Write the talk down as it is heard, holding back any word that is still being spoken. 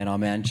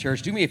Amen.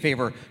 Church, do me a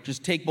favor.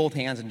 Just take both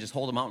hands and just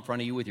hold them out in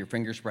front of you with your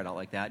fingers spread out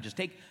like that.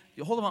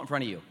 Hold them out in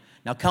front of you.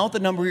 Now count the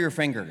number of your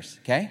fingers,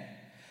 okay?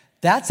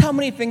 That's how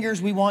many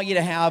fingers we want you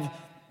to have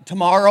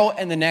tomorrow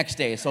and the next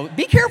day. So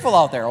be careful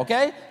out there,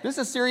 okay? This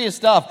is serious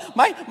stuff.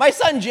 My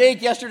son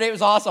Jake yesterday, it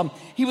was awesome.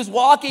 He was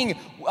walking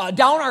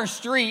down our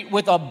street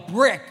with a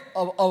brick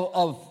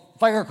of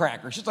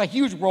firecrackers, just a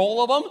huge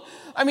roll of them.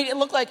 I mean, it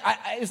looked like,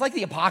 it was like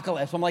the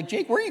apocalypse. I'm like,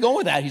 Jake, where are you going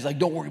with that? He's like,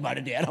 don't worry about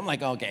it, Dad. I'm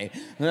like, okay,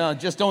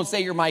 just don't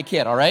say you're my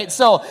kid, all right?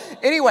 So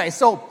anyway,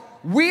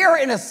 we are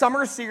in a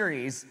summer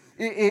series,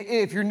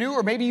 if you're new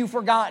or maybe you've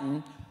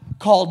forgotten,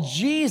 called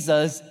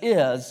Jesus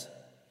is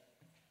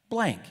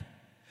blank.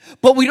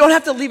 But we don't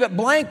have to leave it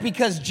blank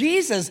because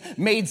Jesus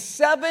made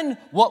 7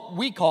 what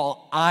we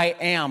call I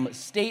am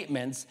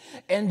statements.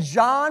 And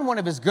John, one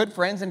of his good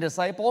friends and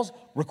disciples,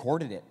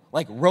 recorded it,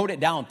 wrote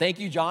it down. Thank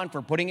you, John,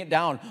 for putting it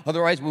down.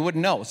 Otherwise, we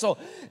wouldn't know.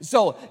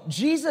 So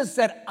Jesus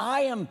said,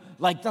 I am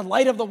like the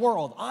light of the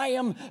world. I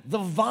am the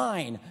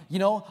vine.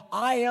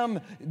 I am,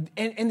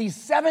 and these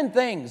 7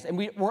 things, and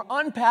we're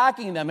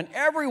unpacking them, and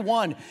every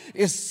one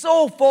is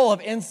so full of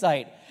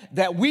insight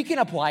that we can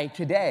apply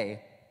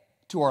today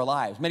to our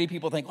lives. Many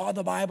people think,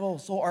 the Bible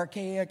is so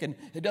archaic and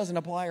it doesn't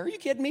apply. Are you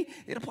kidding me?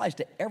 It applies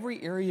to every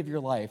area of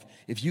your life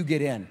if you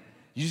get in.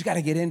 You just got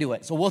to get into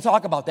it. So we'll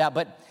talk about that.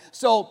 But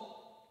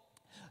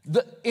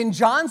in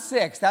John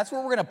 6, that's where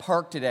we're going to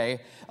park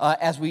today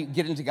as we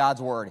get into God's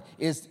Word,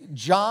 is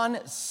John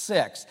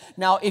 6.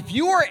 Now, if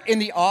you were in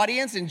the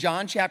audience in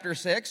John chapter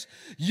 6,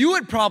 you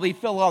would probably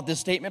fill out this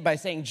statement by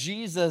saying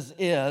Jesus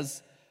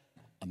is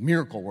a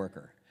miracle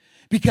worker.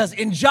 Because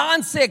in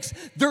John 6,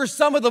 there's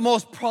some of the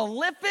most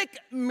prolific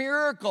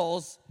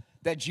miracles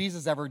that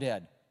Jesus ever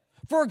did.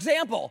 For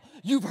example,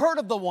 you've heard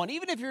of the one,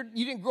 even if you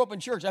didn't grow up in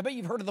church, I bet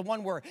you've heard of the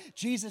one where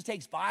Jesus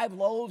takes 5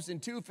 loaves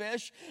and 2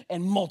 fish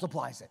and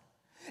multiplies it.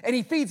 And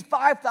he feeds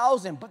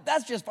 5,000, but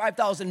that's just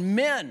 5,000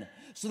 men.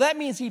 So that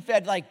means he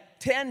fed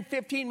 10,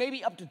 15,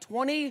 maybe up to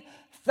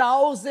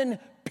 20,000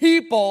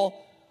 people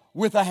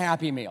with a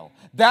Happy Meal.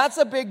 That's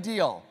a big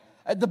deal.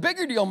 The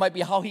bigger deal might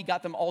be how he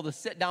got them all to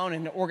sit down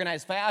in an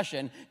organized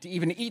fashion to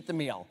even eat the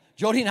meal.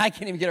 Jody and I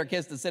can't even get our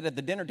kids to sit at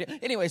the dinner table.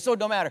 Anyway, so it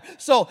don't matter.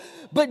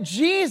 But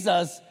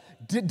Jesus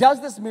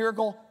does this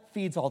miracle,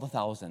 feeds all the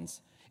thousands.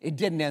 It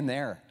didn't end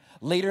there.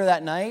 Later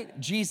that night,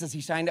 Jesus,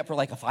 he signed up for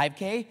a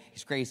 5K.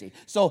 He's crazy.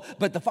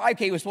 But the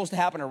 5K was supposed to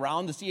happen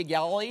around the Sea of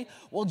Galilee.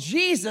 Well,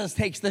 Jesus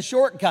takes the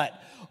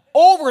shortcut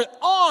over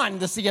on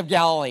the Sea of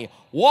Galilee,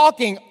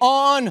 walking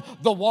on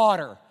the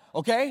water,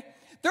 okay?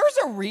 There's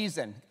a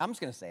reason, I'm just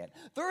going to say it.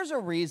 There's a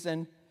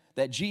reason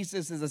that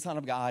Jesus is the Son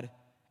of God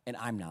and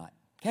I'm not,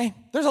 okay?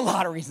 There's a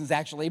lot of reasons,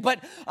 actually.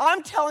 But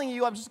I'm telling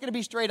you, I'm just going to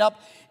be straight up.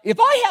 If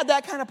I had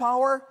that kind of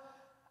power,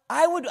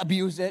 I would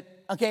abuse it,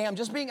 okay? I'm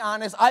just being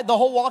honest. The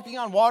whole walking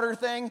on water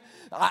thing,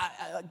 let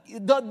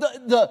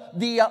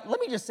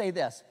me just say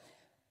this.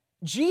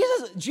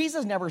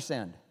 Jesus never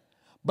sinned,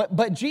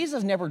 but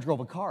Jesus never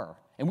drove a car.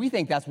 And we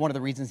think that's one of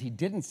the reasons he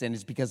didn't sin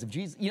is because of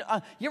Jesus. You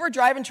ever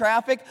drive in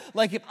traffic?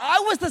 If I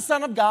was the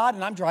Son of God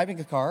and I'm driving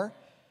a car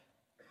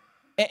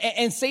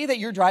and say that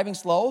you're driving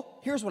slow,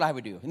 here's what I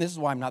would do. And this is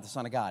why I'm not the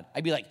Son of God.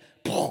 I'd be like,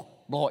 blow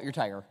out your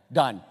tire.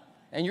 Done.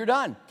 And you're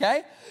done,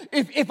 okay?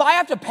 If I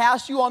have to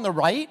pass you on the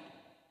right,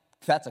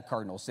 that's a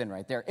cardinal sin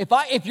right there.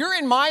 If you're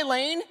in my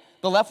lane,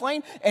 the left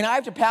lane, and I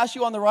have to pass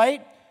you on the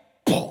right,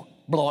 blow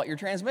out your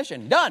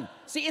transmission. Done.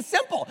 See, it's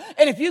simple.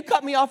 And if you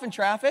cut me off in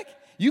traffic,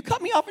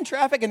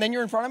 and then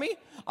you're in front of me,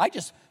 I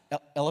just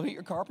elevate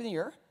your car up in the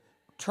air,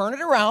 turn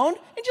it around,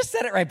 and just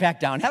set it right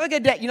back down. Have a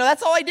good day.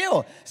 That's all I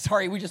do.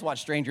 Sorry, we just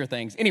watched Stranger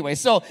Things. Anyway,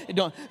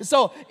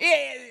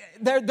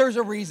 there's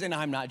a reason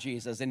I'm not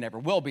Jesus and never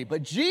will be.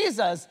 But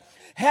Jesus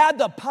had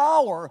the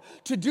power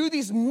to do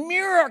these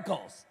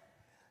miracles.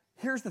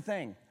 Here's the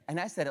thing,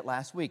 and I said it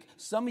last week.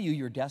 Some of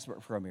you're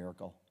desperate for a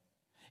miracle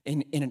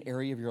in an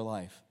area of your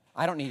life.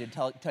 I don't need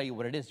to tell you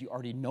what it is. You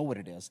already know what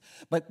it is.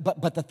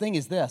 But the thing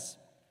is this.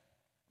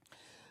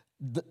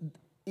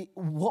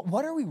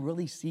 What are we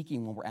really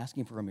seeking when we're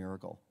asking for a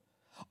miracle?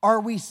 Are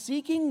we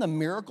seeking the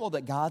miracle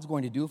that God's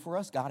going to do for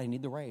us? God, I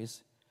need the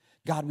raise.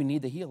 God, we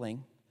need the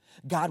healing.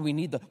 God, we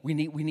need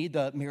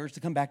the marriage to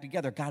come back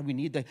together. God, we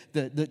need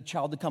the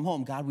child to come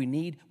home. God, we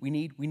need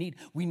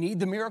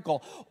the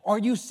miracle. Are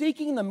you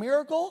seeking the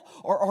miracle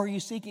or are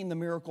you seeking the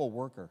miracle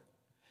worker?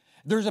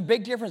 There's a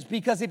big difference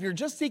because if you're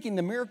just seeking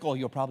the miracle,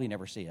 you'll probably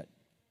never see it.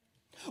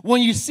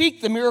 When you seek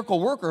the miracle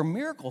worker,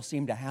 miracles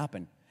seem to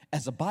happen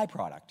as a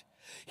byproduct.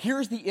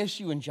 Here's the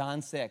issue in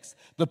John 6.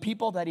 The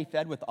people that he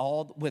fed with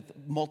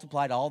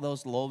multiplied all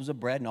those loaves of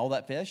bread and all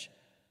that fish,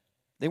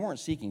 they weren't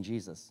seeking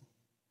Jesus.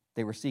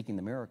 They were seeking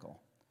the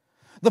miracle.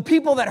 The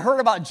people that heard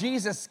about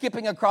Jesus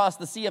skipping across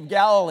the Sea of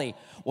Galilee,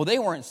 well, they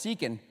weren't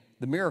seeking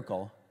the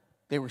miracle.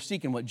 They were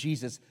seeking what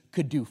Jesus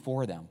could do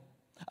for them.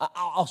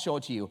 I'll show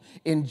it to you.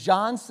 In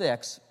John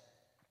 6,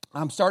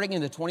 I'm starting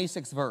in the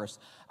 26th verse.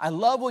 I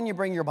love when you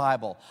bring your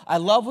Bible. I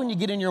love when you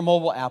get in your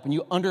mobile app and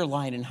you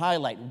underline and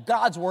highlight.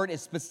 God's word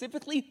is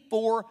specifically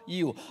for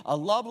you. A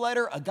love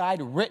letter, a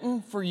guide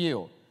written for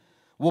you.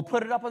 We'll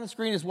put it up on the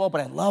screen as well, but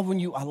I love when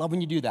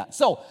you do that.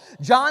 So,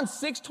 John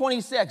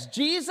 6:26,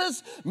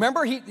 Jesus,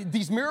 remember,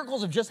 these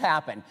miracles have just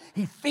happened.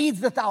 He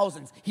feeds the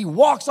thousands. He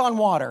walks on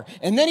water.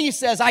 And then he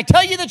says, I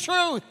tell you the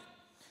truth.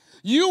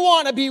 You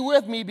want to be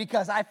with me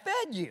because I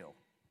fed you.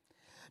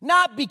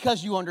 Not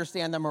because you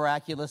understand the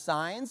miraculous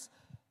signs,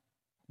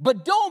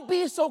 but don't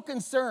be so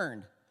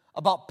concerned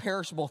about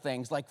perishable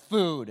things like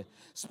food.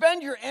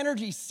 Spend your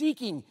energy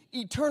seeking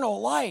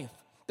eternal life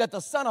that the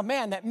Son of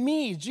Man, that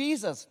me,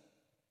 Jesus,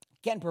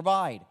 can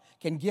provide,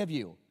 can give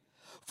you.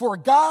 For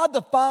God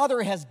the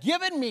Father has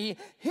given me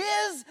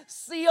his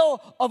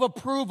seal of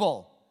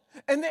approval.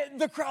 And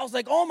the crowd's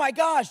like, oh my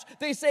gosh.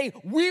 They say,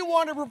 we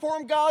want to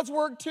perform God's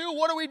work too.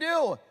 What do we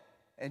do?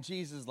 And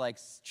Jesus is like,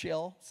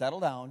 chill, settle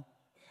down.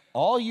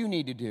 All you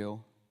need to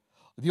do,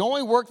 the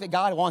only work that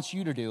God wants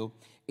you to do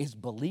is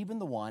believe in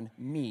the one,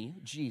 me,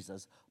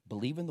 Jesus,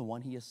 believe in the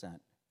one he has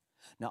sent.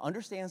 Now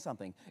understand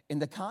something. In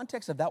the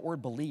context of that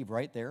word believe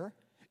right there,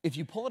 if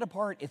you pull it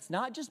apart, it's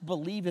not just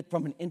believe it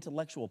from an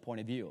intellectual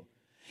point of view.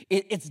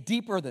 It's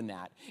deeper than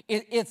that.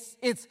 It's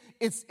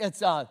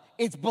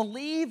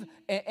believe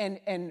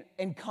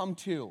and come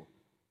to,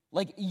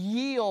 like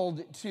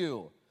yield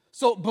to.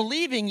 So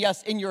believing,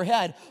 yes, in your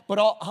head, but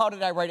how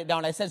did I write it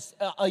down? I said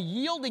a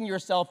yielding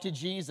yourself to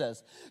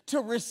Jesus, to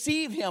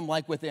receive him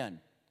like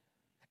within.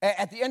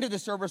 At the end of the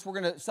service,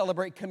 we're going to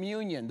celebrate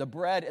communion, the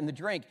bread and the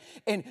drink.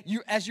 And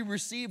as you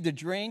receive the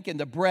drink and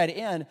the bread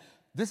in,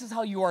 this is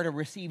how you are to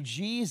receive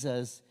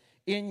Jesus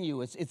in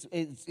you.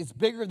 It's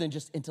bigger than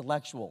just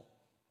intellectual.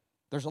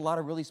 There's a lot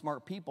of really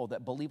smart people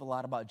that believe a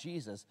lot about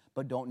Jesus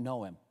but don't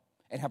know him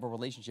and have a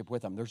relationship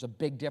with him. There's a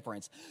big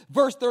difference.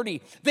 Verse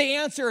 30, they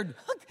answered,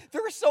 they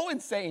were so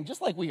insane,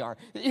 just like we are.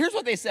 Here's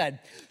what they said.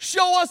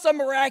 Show us a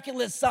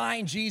miraculous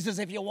sign, Jesus,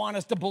 if you want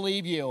us to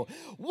believe you.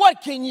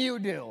 What can you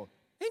do?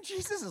 And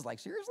Jesus is like,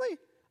 seriously?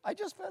 I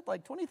just fed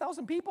like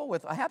 20,000 people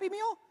with a Happy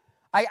Meal?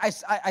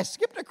 I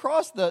skipped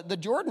across the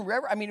Jordan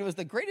River. I mean, it was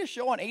the greatest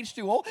show on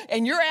H2O,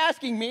 and you're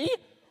asking me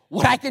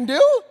what I can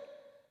do?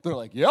 They're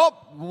like, yep,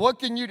 what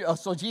can you do?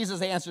 So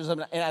Jesus answers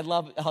them, and I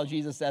love how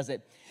Jesus says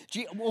it.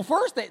 Well,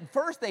 first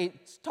they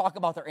talk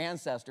about their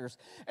ancestors,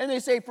 and they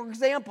say, for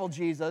example,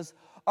 Jesus,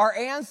 our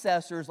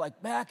ancestors,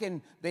 like back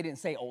in, they didn't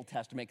say Old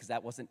Testament because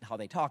that wasn't how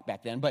they talked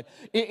back then, but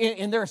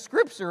in their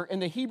scripture, in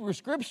the Hebrew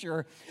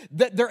scripture,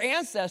 their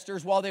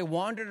ancestors, while they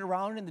wandered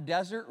around in the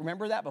desert,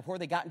 remember that, before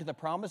they got into the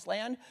promised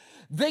land,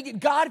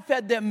 God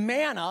fed them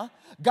manna,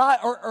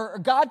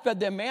 God fed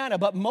them manna,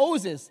 but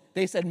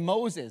they said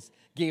Moses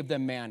gave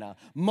them manna.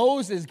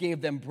 Moses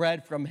gave them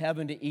bread from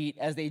heaven to eat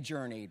as they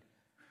journeyed.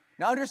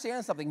 Now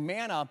understand something,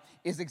 manna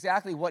is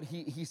exactly what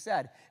he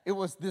said. It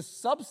was this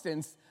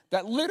substance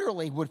that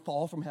literally would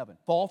fall from heaven,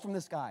 fall from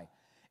the sky.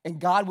 And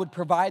God would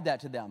provide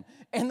that to them.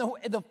 And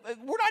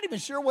we're not even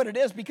sure what it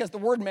is because the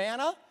word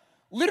manna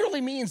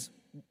literally means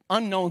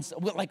unknown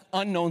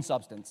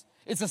substance.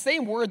 It's the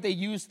same word they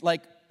use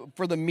like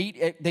for the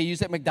meat they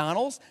use at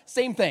McDonald's.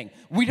 Same thing.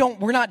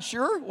 We're not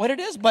sure what it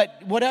is,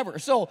 but whatever.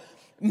 So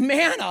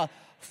manna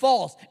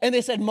falls. And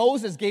they said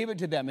Moses gave it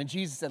to them. And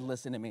Jesus said,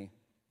 listen to me.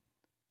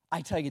 I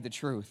tell you the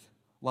truth.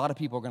 A lot of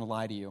people are going to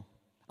lie to you.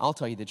 I'll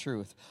tell you the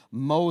truth.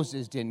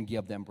 Moses didn't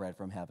give them bread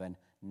from heaven.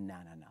 No.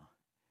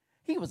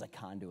 He was a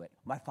conduit.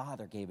 My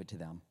Father gave it to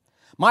them.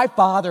 My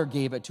Father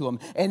gave it to him.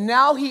 And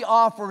now he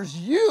offers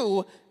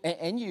you,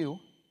 and you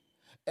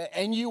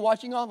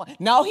watching online,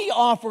 now he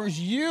offers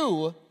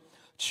you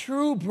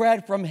true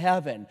bread from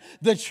heaven.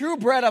 The true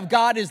bread of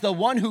God is the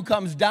one who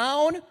comes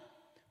down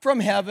from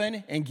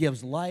heaven and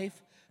gives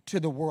life to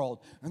the world.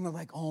 And they're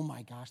like, oh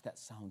my gosh, that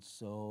sounds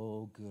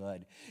so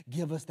good.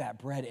 Give us that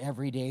bread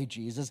every day,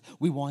 Jesus.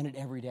 We want it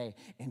every day.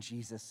 And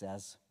Jesus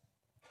says,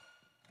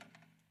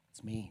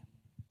 it's me.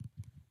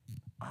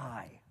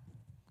 I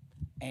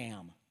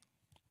am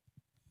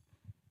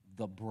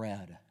the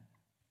bread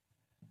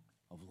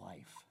of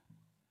life.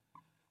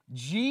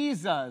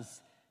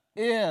 Jesus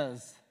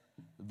is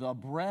the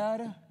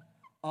bread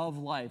of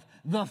life.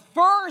 The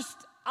first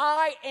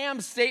I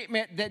am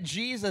statement that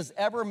Jesus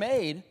ever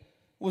made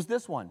was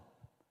this one.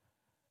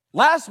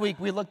 Last week,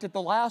 we looked at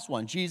the last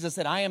one. Jesus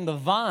said, I am the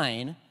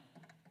vine,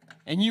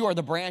 and you are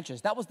the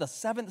branches. That was the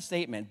seventh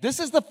statement.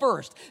 This is the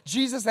first.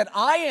 Jesus said,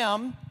 I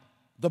am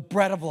the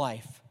bread of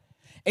life.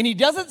 And he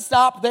doesn't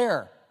stop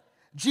there.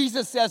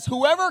 Jesus says,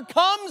 whoever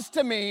comes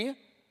to me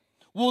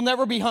will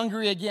never be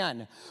hungry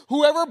again.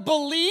 Whoever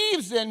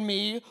believes in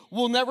me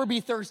will never be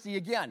thirsty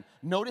again.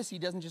 Notice he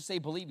doesn't just say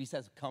believe. He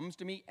says, comes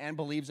to me and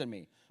believes in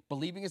me.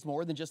 Believing is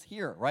more than just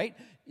here, right?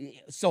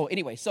 So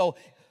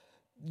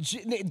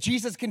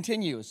Jesus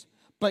continues,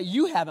 but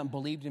you haven't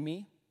believed in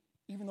me,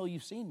 even though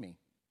you've seen me.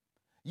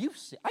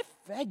 I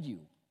fed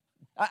you.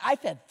 I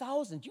fed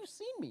thousands. You've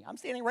seen me. I'm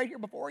standing right here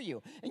before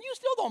you, and you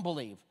still don't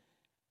believe.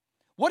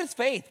 What is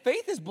faith?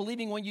 Faith is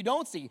believing when you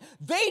don't see.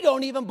 They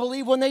don't even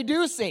believe when they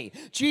do see.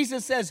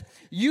 Jesus says,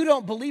 you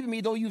don't believe in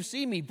me, though you've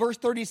seen me. Verse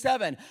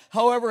 37,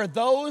 however,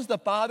 those the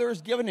Father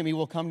has given to me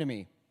will come to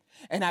me,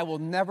 and I will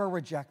never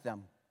reject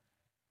them.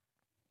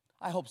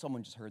 I hope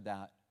someone just heard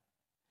that.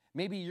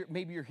 Maybe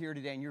you're here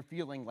today and you're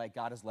feeling like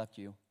God has left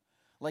you,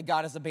 like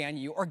God has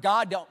abandoned you, or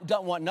God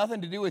don't want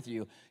nothing to do with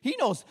you. He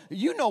knows,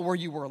 you know where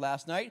you were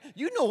last night.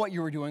 You know what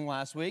you were doing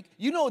last week.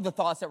 You know the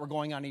thoughts that were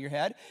going on in your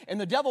head. And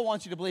the devil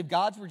wants you to believe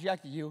God's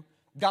rejected you.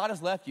 God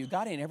has left you.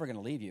 God ain't ever going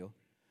to leave you.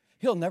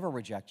 He'll never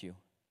reject you.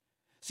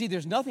 See,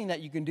 there's nothing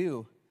that you can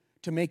do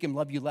to make him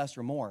love you less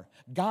or more.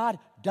 God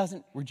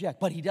doesn't reject,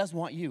 but he does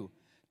want you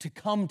to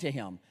come to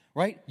him,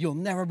 right? You'll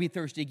never be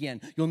thirsty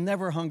again. You'll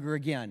never hunger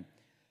again.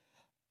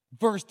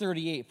 Verse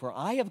 38, for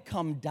I have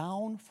come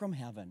down from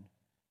heaven.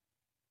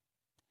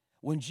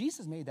 When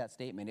Jesus made that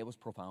statement, it was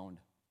profound.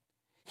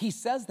 He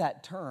says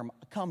that term,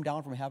 come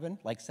down from heaven,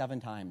 like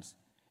 7 times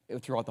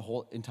throughout the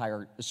whole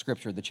entire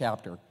scripture, the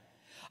chapter.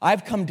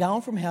 I've come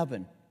down from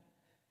heaven,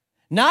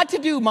 not to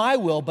do my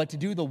will, but to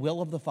do the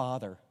will of the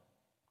Father.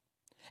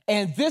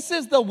 And this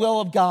is the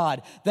will of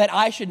God, that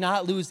I should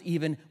not lose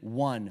even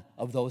one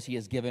of those he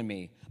has given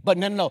me. But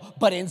no.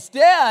 But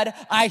instead,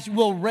 I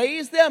will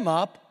raise them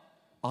up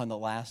on the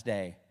last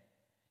day.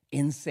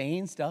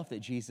 Insane stuff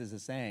that Jesus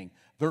is saying.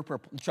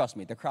 Trust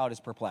me, the crowd is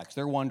perplexed.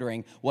 They're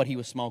wondering what he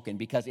was smoking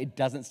because it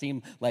doesn't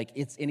seem like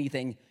it's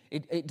anything.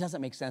 It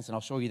doesn't make sense, and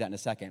I'll show you that in a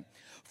second.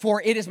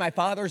 For it is my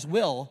Father's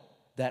will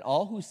that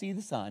all who see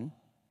the Son,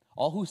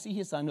 all who see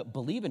his Son,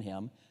 believe in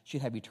him,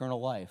 should have eternal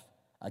life.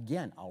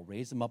 Again, I'll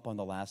raise them up on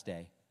the last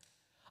day.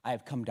 I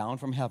have come down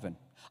from heaven.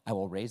 I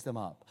will raise them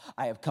up.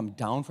 I have come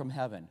down from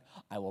heaven.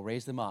 I will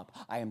raise them up.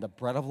 I am the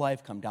bread of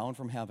life come down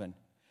from heaven.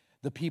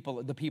 The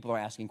people are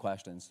asking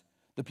questions.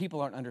 The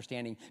people aren't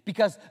understanding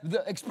because,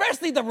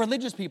 especially the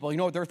religious people, you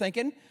know what they're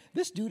thinking?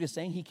 This dude is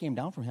saying he came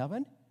down from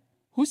heaven?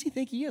 Who's he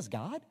think he is,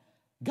 God?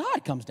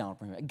 God comes down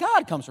from heaven.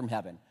 God comes from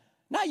heaven,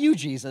 not you,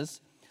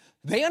 Jesus.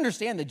 They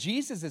understand that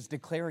Jesus is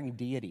declaring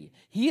deity.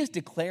 He is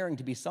declaring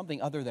to be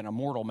something other than a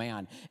mortal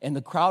man, and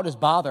the crowd is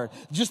bothered.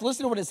 Just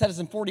listen to what it says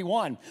in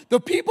 41. The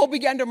people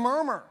began to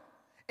murmur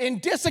in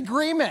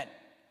disagreement.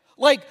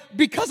 Like,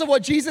 because of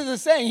what Jesus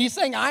is saying. He's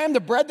saying, I am the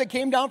bread that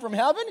came down from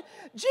heaven.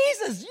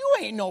 Jesus, you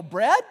ain't no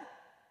bread.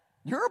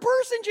 You're a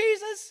person,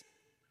 Jesus.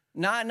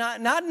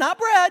 Not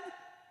bread.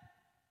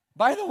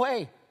 By the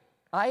way,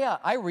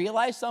 I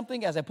realized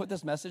something as I put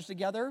this message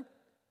together.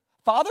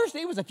 Father's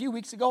Day was a few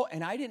weeks ago,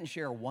 and I didn't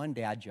share one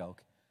dad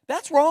joke.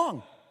 That's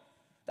wrong.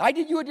 I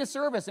did you a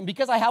disservice, and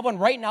because I have one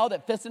right now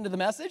that fits into the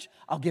message,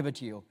 I'll give it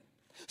to you.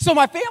 So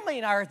my family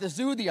and I are at the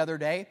zoo the other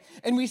day,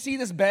 and we see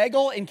this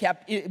bagel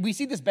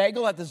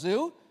at the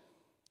zoo,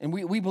 and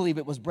we believe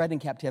it was bred in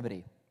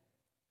captivity.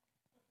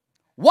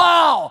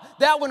 Wow,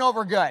 that went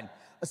over good.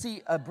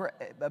 See,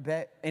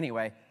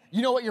 anyway,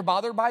 you know what you're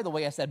bothered by? The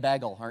way I said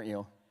bagel, aren't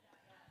you?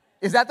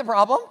 Is that the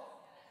problem?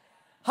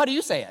 How do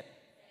you say it?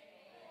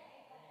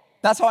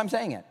 That's how I'm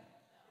saying it.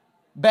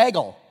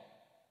 Bagel.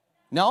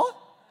 No?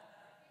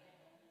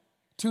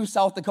 2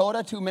 South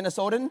Dakota, 2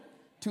 Minnesotan,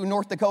 2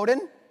 North Dakotan.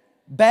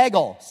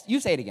 Bagel.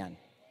 You say it again.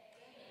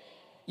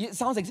 It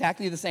sounds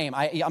exactly the same.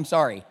 I'm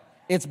sorry.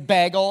 It's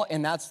bagel,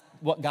 and that's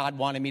what God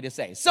wanted me to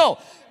say. So,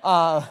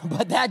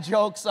 but that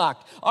joke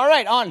sucked. All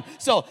right, on.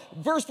 So,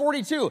 verse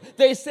 42,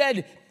 they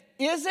said,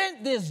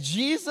 isn't this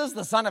Jesus,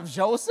 the son of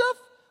Joseph?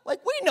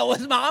 Like, we know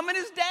his mom and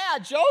his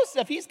dad,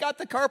 Joseph. He's got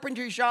the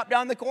carpentry shop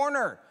down the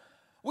corner.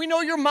 We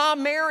know your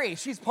mom, Mary.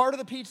 She's part of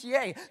the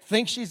PTA.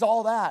 Thinks she's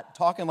all that.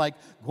 Talking like,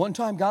 one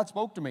time God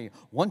spoke to me.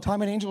 One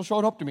time an angel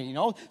showed up to me, you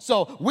know?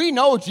 So we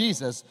know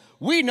Jesus.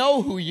 We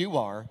know who you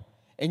are.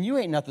 And you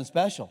ain't nothing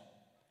special.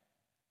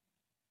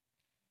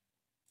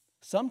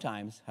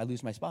 Sometimes I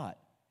lose my spot.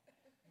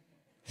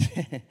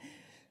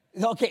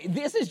 Okay,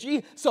 this is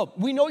Jesus. So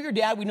we know your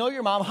dad. We know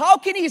your mom. How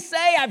can he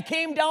say I've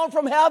came down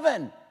from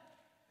heaven?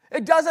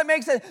 It doesn't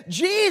make sense.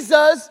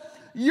 Jesus,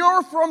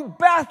 you're from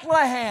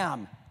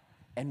Bethlehem.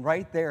 And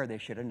right there, they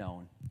should have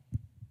known.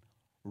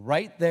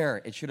 Right there,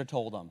 it should have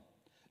told them.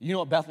 You know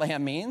what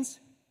Bethlehem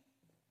means?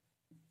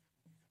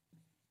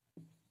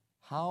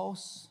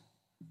 House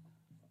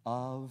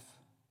of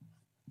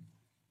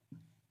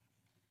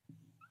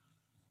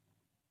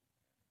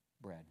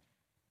bread.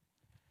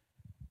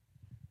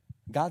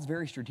 God's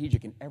very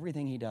strategic in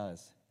everything he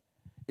does.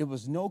 It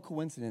was no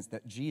coincidence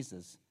that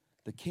Jesus,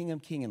 the King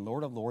of Kings and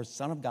Lord of Lords,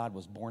 Son of God,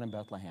 was born in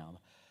Bethlehem.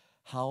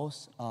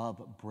 House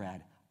of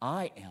bread.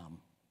 I am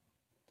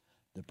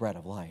the bread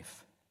of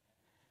life.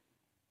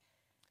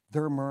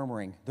 They're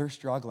murmuring. They're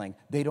struggling.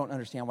 They don't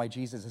understand why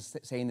Jesus is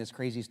saying this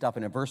crazy stuff.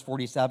 And in verse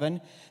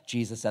 47,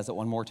 Jesus says it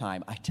one more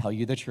time. I tell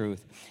you the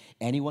truth.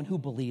 Anyone who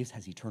believes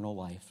has eternal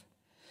life.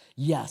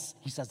 Yes,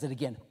 he says it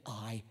again.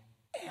 I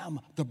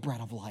am the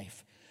bread of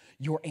life.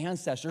 Your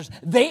ancestors,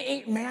 they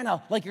ate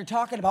manna like you're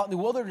talking about in the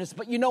wilderness.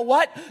 But you know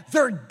what?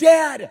 They're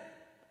dead.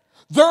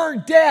 They're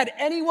dead.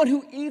 Anyone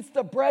who eats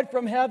the bread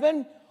from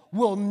heaven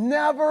will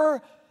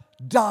never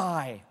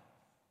die.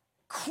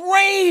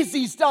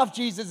 Crazy stuff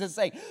Jesus is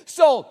saying.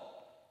 So,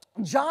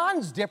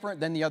 John's different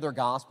than the other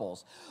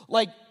gospels.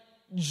 Like,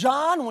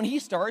 John, when he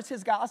starts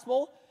his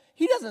gospel,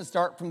 he doesn't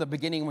start from the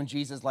beginning when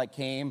Jesus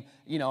came,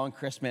 in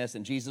Christmas,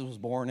 and Jesus was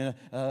born in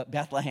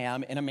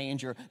Bethlehem in a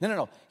manger.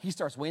 No. He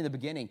starts way in the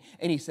beginning,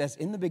 and he says,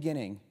 in the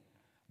beginning,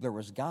 there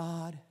was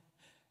God,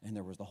 and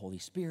there was the Holy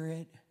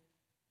Spirit,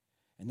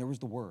 and there was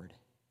the Word.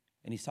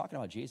 And he's talking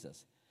about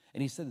Jesus.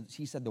 And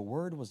he said the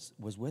Word was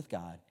with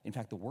God. In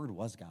fact, the Word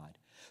was God.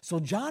 So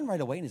John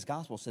right away in his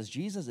gospel says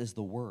Jesus is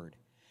the Word.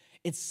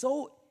 It's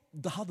so,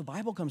 how the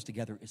Bible comes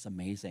together is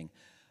amazing.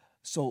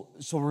 So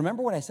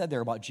remember what I said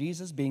there about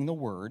Jesus being the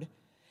Word.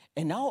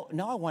 And now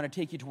I want to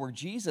take you to where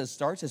Jesus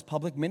starts his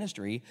public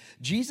ministry.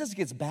 Jesus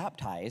gets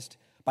baptized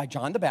by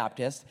John the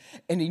Baptist.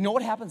 And you know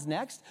what happens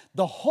next?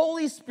 The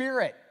Holy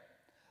Spirit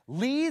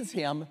leads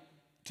him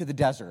to the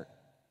desert,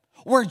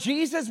 where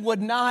Jesus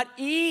would not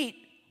eat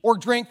or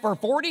drink for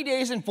 40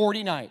 days and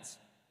 40 nights.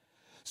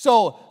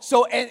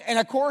 And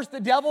of course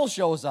the devil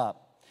shows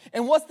up.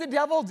 And what's the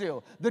devil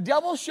do? The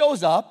devil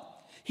shows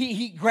up,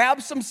 he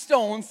grabs some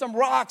stones, some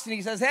rocks, and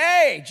he says,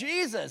 hey,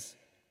 Jesus,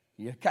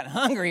 you're kind of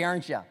hungry,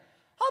 aren't you?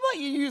 How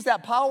about you use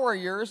that power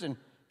of yours and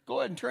go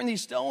ahead and turn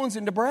these stones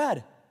into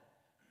bread?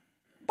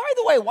 By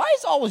the way, why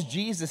is always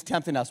Jesus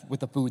tempting us with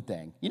the food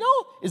thing? You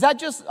know, is that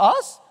just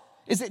us?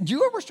 Do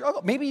you ever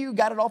struggle? Maybe you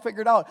got it all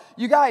figured out.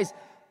 You guys,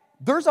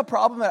 there's a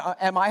problem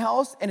at my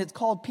house, and it's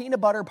called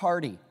peanut butter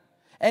party.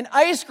 And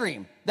ice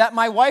cream that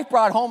my wife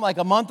brought home like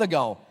a month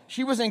ago.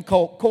 She was in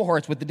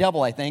cohorts with the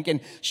devil, I think, and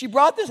she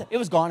brought this. It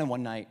was gone in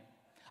one night.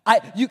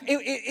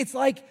 It's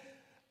like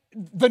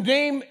the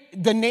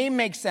name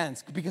makes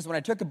sense, because when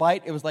I took a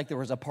bite, it was like there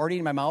was a party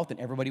in my mouth and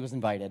everybody was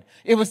invited.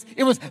 It was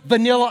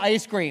vanilla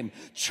ice cream,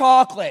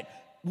 chocolate,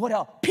 what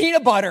else?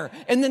 Peanut butter,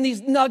 and then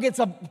these nuggets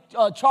of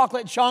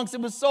chocolate chunks.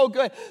 It was so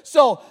good.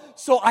 So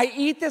I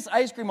eat this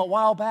ice cream a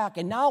while back,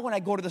 and now when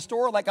I go to the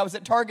store, like I was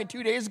at Target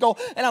 2 days ago,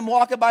 and I'm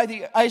walking by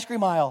the ice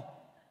cream aisle,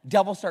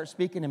 devil starts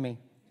speaking to me.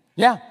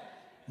 Yeah,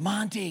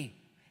 Monty,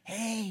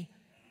 hey,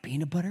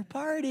 peanut butter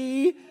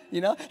party.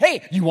 You know,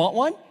 hey, you want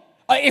one?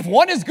 If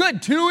one is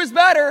good, two is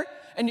better.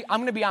 And I'm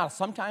going to be honest,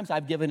 sometimes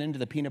I've given into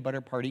the peanut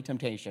butter party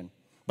temptation.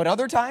 But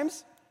other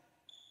times,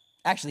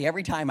 actually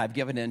every time I've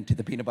given in to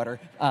the peanut butter,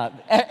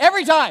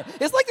 every time.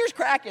 It's like there's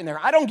crack in there.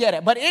 I don't get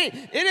it, but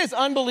it is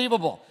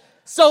unbelievable.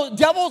 So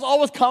devil's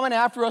always coming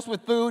after us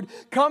with food,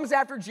 comes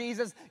after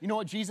Jesus. You know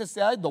what Jesus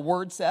said? The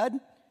Word said?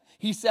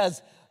 He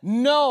says,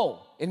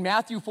 no, in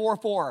Matthew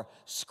 4:4,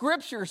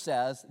 Scripture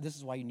says, this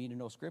is why you need to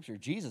know Scripture.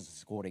 Jesus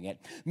is quoting it.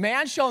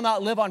 Man shall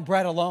not live on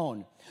bread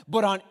alone,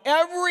 but on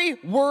every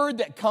word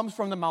that comes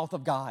from the mouth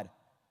of God.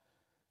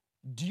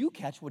 Do you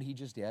catch what he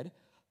just did?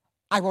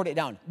 I wrote it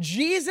down.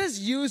 Jesus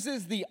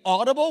uses the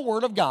audible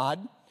word of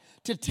God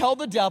to tell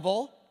the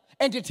devil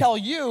and to tell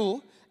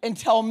you and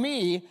tell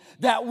me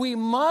that we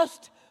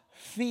must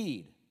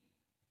feed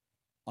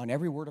on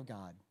every word of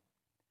God.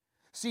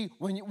 See,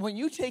 when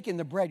you take in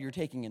the bread, you're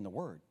taking in the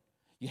word.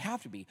 You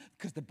have to be,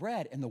 because the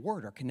bread and the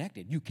word are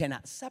connected. You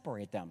cannot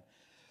separate them.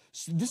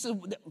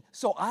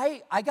 So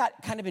I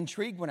got kind of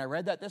intrigued when I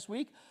read that this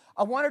week.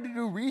 I wanted to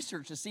do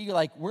research to see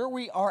like where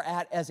we are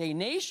at as a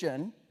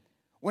nation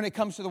when it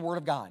comes to the word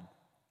of God.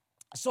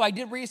 So I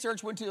did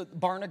research, went to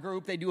Barna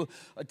Group. They do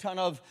a ton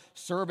of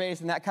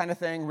surveys and that kind of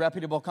thing,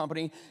 reputable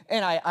company.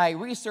 And I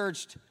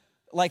researched,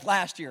 like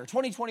last year,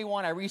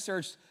 2021, I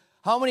researched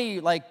how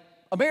many like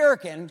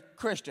American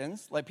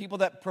Christians, like people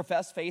that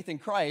profess faith in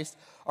Christ,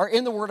 are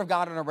in the Word of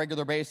God on a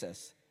regular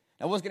basis.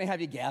 I was going to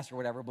have you guess or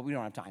whatever, but we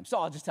don't have time. So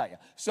I'll just tell you.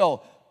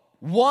 So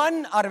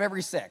 1 out of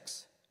every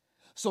 6.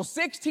 So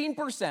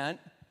 16%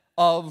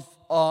 of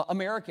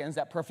Americans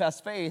that profess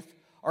faith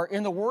are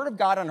in the Word of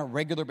God on a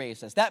regular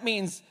basis. That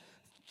means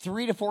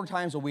 3 to 4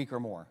 times a week or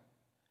more.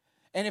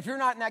 And if you're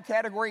not in that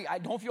category, I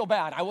don't feel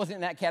bad. I wasn't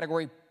in that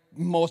category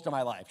most of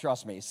my life,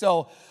 trust me.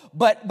 So,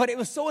 but it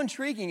was so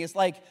intriguing. It's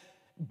like,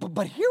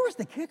 but here was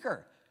the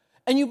kicker.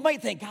 And you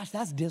might think, gosh,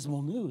 that's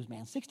dismal news,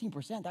 man.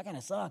 16%, that kind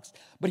of sucks.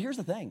 But here's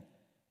the thing.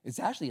 It's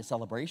actually a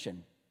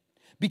celebration.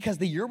 Because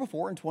the year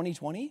before, in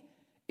 2020,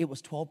 it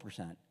was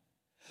 12%.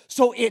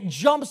 So it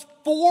jumps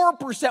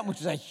 4%,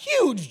 which is a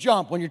huge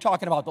jump when you're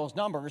talking about those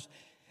numbers,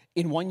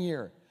 in 1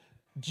 year.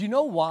 Do you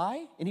know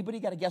why? Anybody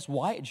got to guess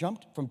why it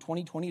jumped from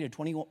 2020 to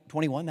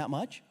 2021 that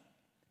much?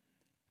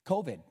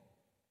 COVID.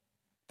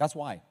 That's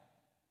why.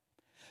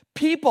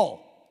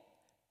 People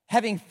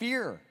having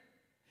fear.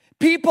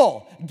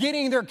 People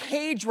getting their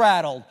cage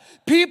rattled.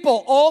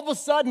 People all of a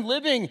sudden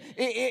living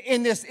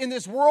in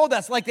this world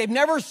that's like they've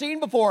never seen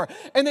before.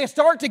 And they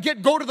start to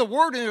go to the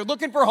Word and they're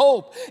looking for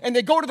hope. And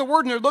they go to the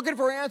Word and they're looking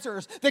for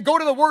answers. They go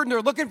to the Word and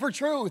they're looking for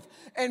truth.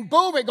 And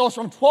boom, it goes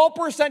from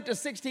 12% to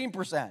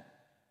 16%.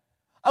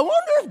 I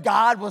wonder if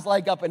God was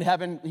like up in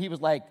heaven. He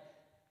was like,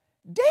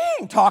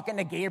 dang, talking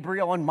to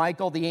Gabriel and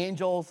Michael, the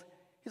angels.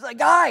 He's like,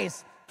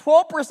 guys,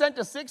 12%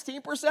 to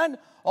 16%,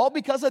 all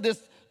because of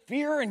this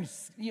fear and,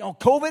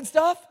 COVID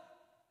stuff?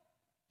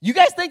 You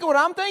guys thinking what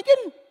I'm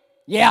thinking?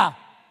 Yeah,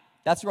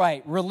 that's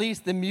right. Release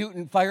the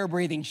mutant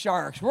fire-breathing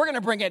sharks. We're going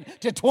to bring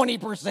it to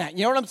 20%.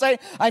 You know what I'm saying?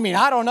 I mean,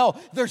 I don't know.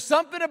 There's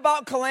something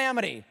about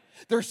calamity.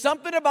 There's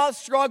something about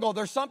struggle.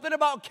 There's something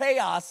about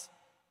chaos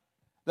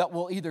that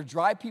will either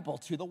drive people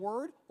to the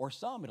Word, or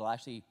some, it'll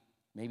actually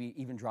maybe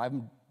even drive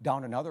them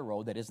down another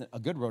road that isn't a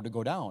good road to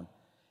go down.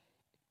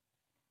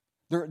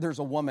 There's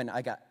a woman,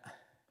 I got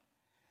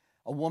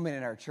a woman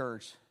in our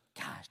church.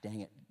 Gosh,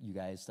 dang it, you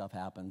guys, stuff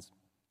happens.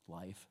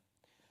 Life.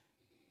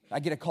 I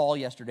get a call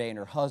yesterday, and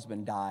her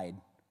husband died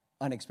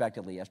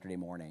unexpectedly yesterday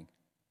morning.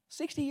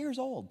 60 years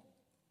old.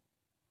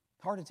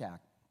 Heart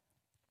attack.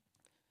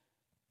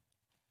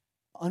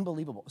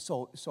 Unbelievable.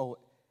 So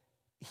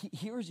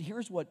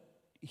here's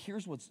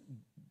what's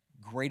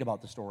great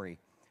about the story.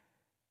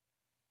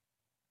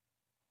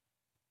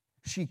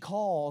 She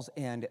calls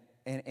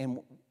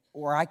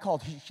or I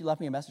called. She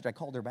left me a message. I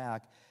called her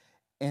back,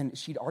 and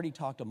she'd already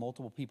talked to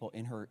multiple people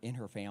in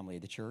her family,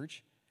 the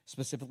church,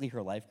 specifically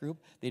her life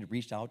group. They'd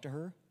reached out to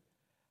her,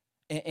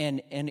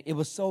 and it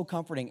was so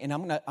comforting. And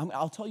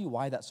I'll tell you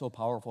why that's so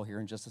powerful here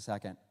in just a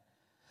second.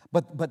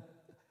 But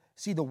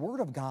see, the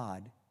Word of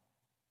God.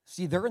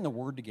 See, they're in the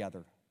Word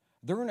together.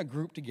 They're in a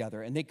group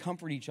together, and they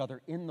comfort each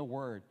other in the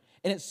Word.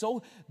 And it's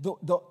so,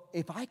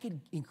 if I could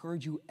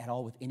encourage you at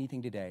all with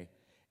anything today,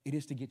 it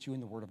is to get you in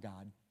the Word of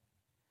God.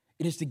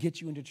 It is to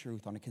get you into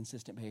truth on a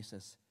consistent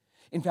basis.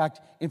 In fact,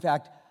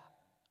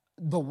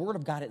 the Word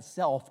of God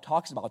itself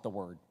talks about the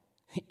Word.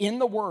 In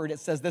the Word, it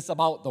says this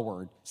about the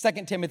Word.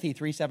 2 Timothy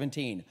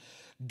 3:17.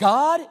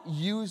 God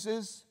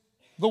uses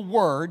the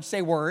Word,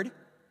 say Word.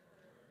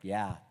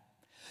 Yeah.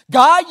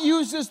 God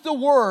uses the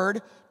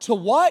Word to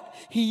what?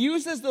 He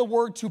uses the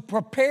Word to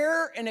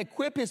prepare and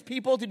equip His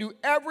people to do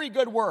every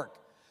good work.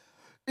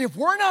 If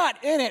we're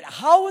not in it,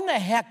 how in the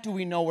heck do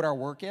we know what our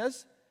work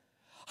is?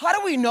 How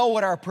do we know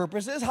what our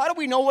purpose is? How do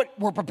we know what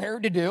we're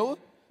prepared to do?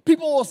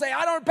 People will say,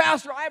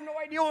 Pastor, I have no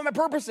idea what my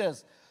purpose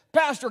is.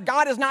 Pastor,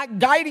 God is not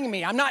guiding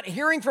me. I'm not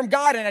hearing from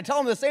God. And I tell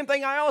them the same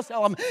thing I always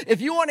tell them. If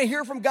you want to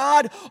hear from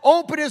God,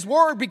 open His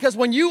Word, because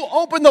when you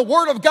open the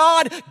Word of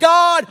God,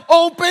 God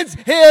opens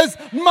His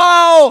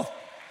mouth.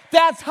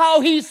 That's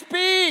how He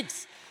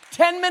speaks.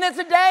 10 minutes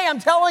a day, I'm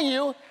telling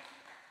you.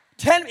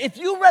 If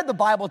you read the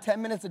Bible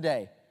 10 minutes a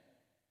day,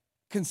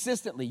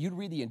 consistently, you'd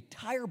read the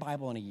entire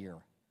Bible in a year.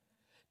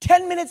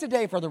 10 minutes a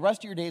day for the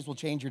rest of your days will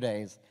change your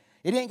days.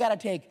 It ain't got to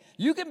take,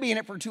 you can be in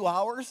it for 2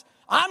 hours.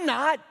 I'm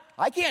not.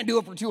 I can't do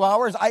it for 2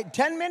 hours.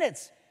 10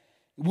 minutes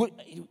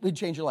would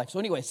change your life. So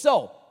anyway,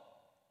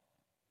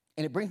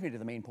 and it brings me to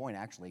the main point,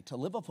 actually, to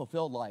live a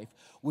fulfilled life,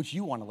 which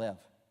you want to live.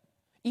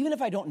 Even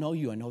if I don't know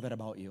you, I know that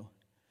about you.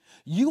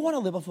 You want to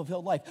live a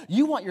fulfilled life.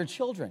 You want your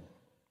children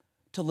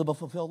to live a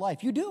fulfilled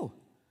life. You do.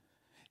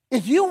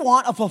 If you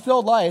want a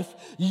fulfilled life,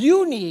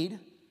 you need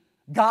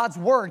God's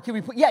Word.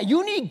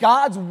 You need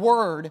God's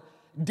Word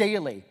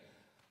daily.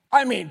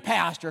 I mean,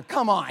 Pastor,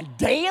 come on,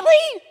 daily?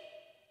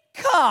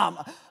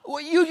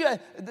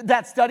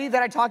 That study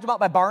that I talked about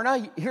by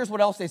Barna, here's what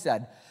else they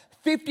said.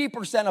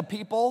 50% of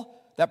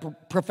people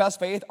that profess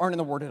faith aren't in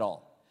the Word at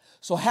all.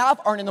 So half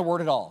aren't in the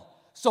Word at all.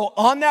 So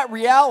on that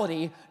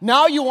reality,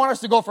 now you want us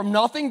to go from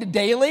nothing to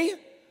daily?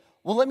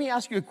 Well, let me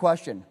ask you a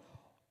question.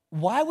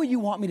 Why would you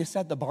want me to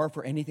set the bar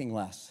for anything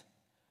less?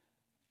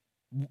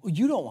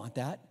 You don't want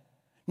that.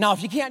 Now,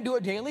 if you can't do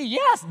it daily,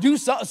 yes, do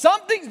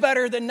something's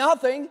better than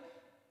nothing.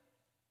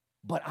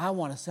 But I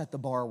want to set the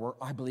bar where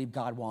I believe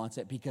God wants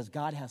it, because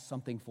God has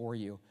something for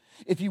you.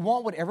 If you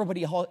want what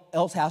everybody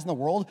else has in the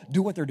world,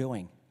 do what they're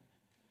doing.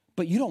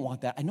 But you don't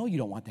want that. I know you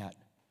don't want that.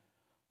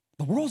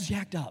 The world's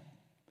jacked up.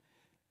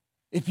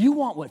 If you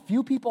want what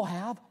few people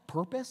have,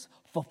 purpose,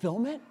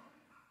 fulfillment,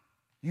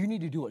 you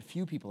need to do what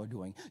few people are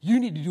doing. You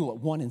need to do what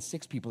 1 in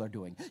 6 people are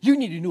doing. You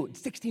need to do what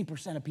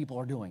 16% of people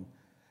are doing.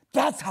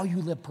 That's how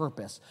you live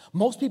purpose.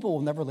 Most people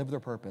will never live their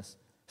purpose.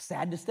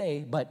 Sad to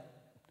say, but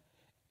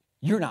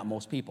you're not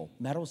most people.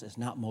 Meadows is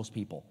not most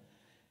people.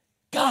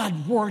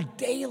 God, Word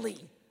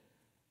daily.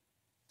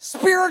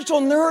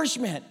 Spiritual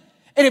nourishment.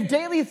 And if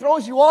daily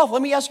throws you off,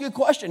 let me ask you a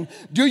question.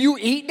 Do you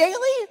eat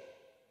daily?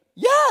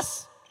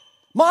 Yes.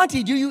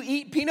 Monty, do you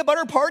eat peanut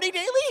butter party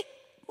daily?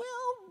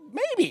 Well,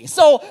 maybe.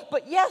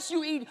 But yes,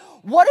 you eat.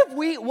 What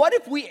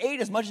if we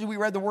ate as much as we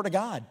read the Word of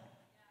God?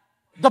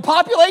 The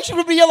population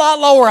would be a lot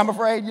lower, I'm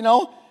afraid, You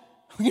know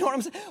what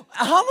I'm saying?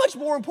 How much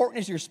more important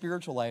is your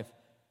spiritual life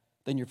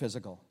than your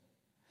physical?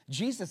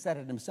 Jesus said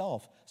it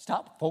Himself.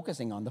 Stop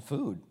focusing on the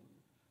food.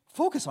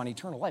 Focus on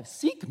eternal life.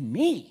 Seek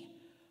me.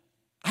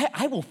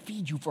 I will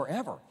feed you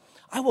forever.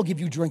 I will give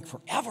you drink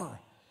forever.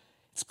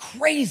 It's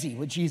crazy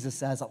what Jesus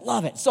says. I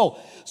love it. So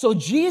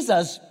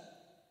Jesus,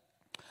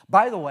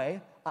 by the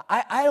way,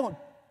 I'm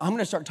going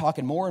to start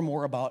talking more and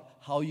more about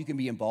how you can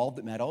be involved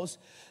at Meadows.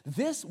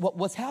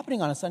 What's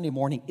happening on a Sunday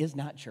morning is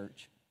not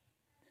church.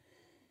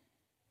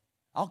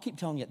 I'll keep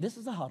telling you, this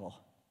is a huddle.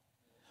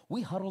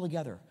 We huddle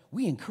together.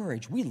 We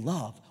encourage. We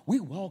love. We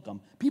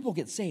welcome. People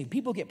get saved.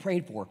 People get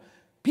prayed for.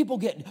 People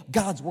get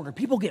God's Word.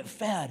 People get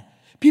fed.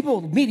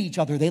 People meet each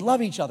other. They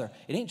love each other.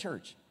 It ain't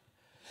church.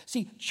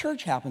 See,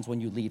 church happens when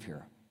you leave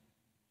here.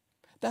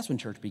 That's when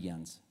church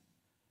begins.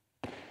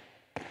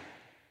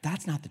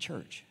 That's not the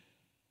church.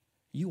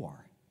 You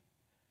are.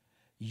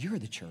 You're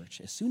the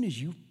church. As soon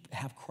as you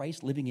have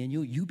Christ living in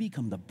you, you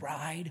become the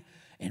bride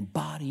and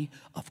body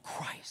of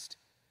Christ.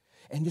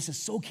 And this is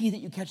so key that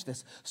you catch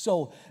this.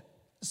 So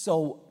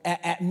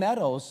at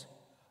Meadows,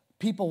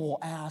 people will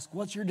ask,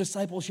 what's your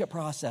discipleship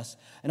process?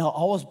 And I'll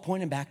always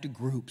point them back to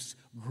groups.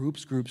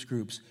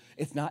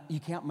 It's not, you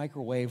can't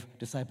microwave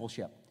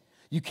discipleship.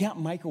 You can't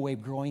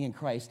microwave growing in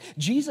Christ.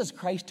 Jesus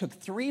Christ took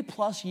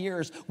 3+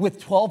 years with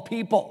 12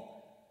 people.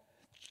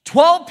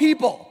 12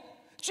 people.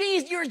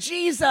 Geez, you're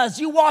Jesus.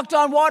 You walked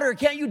on water.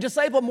 Can't you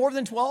disciple more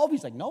than 12?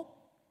 He's like, no.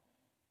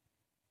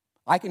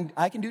 I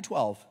can do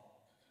 12.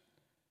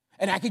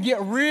 And I can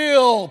get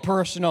real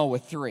personal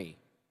with 3.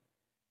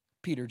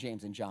 Peter,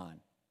 James, and John.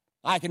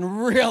 I can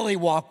really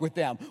walk with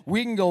them.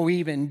 We can go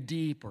even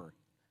deeper.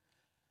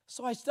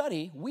 So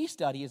we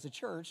study as a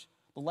church,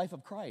 the life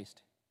of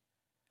Christ.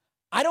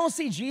 I don't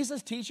see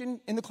Jesus teaching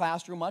in the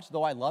classroom much,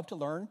 though I love to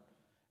learn,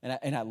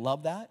 and I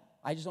love that.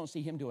 I just don't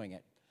see him doing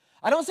it.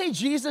 I don't see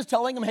Jesus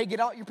telling them, hey, get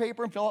out your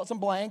paper and fill out some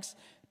blanks.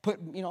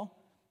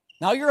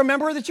 Now you're a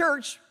member of the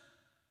church.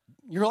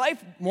 Your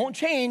life won't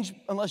change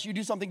unless you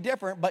do something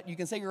different, but you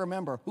can say you're a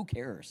member. Who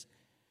cares?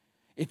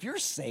 If you're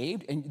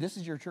saved and this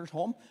is your church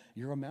home,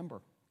 you're a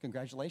member.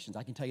 Congratulations.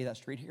 I can tell you that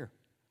straight here.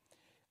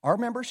 Our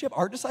membership,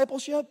 our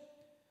discipleship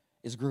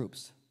is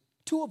groups.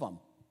 2 of them.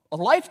 A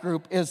life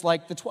group is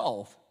like the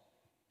 12.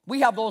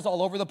 We have those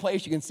all over the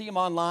place. You can see them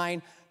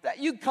online. That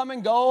you come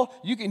and go.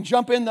 You can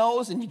jump in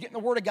those and you get in the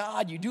Word of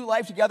God. You do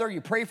life together. You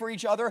pray for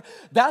each other.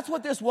 That's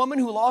what this woman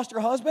who lost her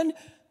husband,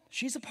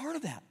 she's a part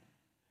of that.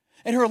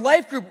 And her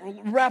life group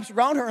wraps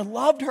around her and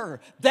loved her.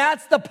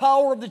 That's the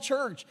power of the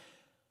church.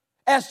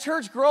 As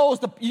church grows,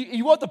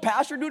 you want the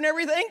pastor doing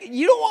everything?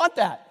 You don't want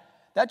that.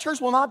 That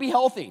church will not be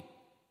healthy.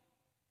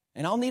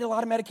 And I'll need a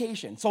lot of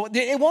medication. So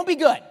it won't be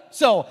good.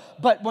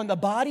 But when the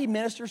body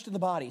ministers to the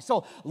body.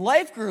 So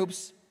life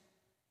groups,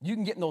 you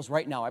can get in those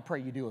right now. I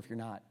pray you do if you're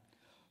not.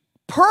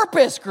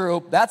 Purpose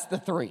group, that's the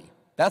 3.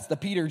 That's the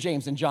Peter,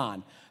 James, and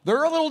John.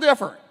 They're a little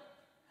different.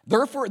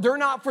 They're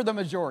not for the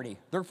majority.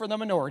 They're for the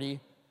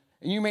minority.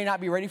 And you may not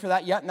be ready for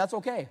that yet, and that's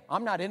okay.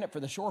 I'm not in it for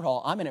the short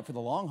haul. I'm in it for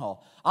the long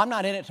haul. I'm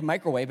not in it to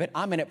microwave it.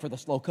 I'm in it for the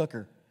slow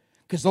cooker.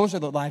 Because those are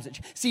the lives that...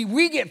 See,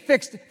 we get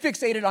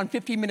fixated on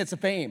 15 minutes of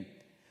fame,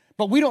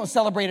 but we don't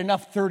celebrate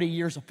enough 30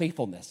 years of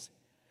faithfulness.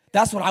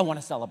 That's what I want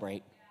to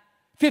celebrate.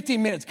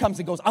 15 minutes comes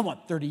and goes, I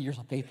want 30 years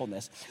of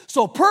faithfulness.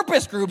 So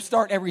purpose groups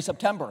start every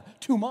September,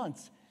 2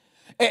 months.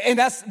 And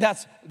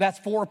that's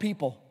 4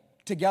 people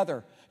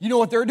together. You know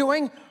what they're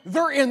doing?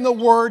 They're in the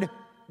Word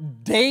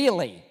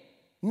daily,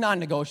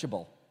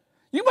 non-negotiable.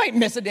 You might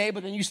miss a day,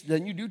 but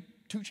then you do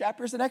 2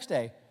 chapters the next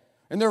day.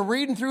 And they're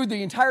reading through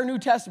the entire New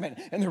Testament,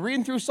 and they're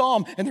reading through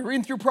Psalm, and they're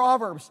reading through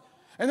Proverbs.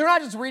 And they're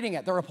not just reading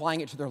it, they're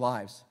applying it to their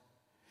lives.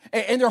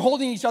 And they're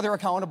holding each other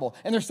accountable.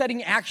 And they're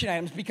setting action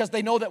items because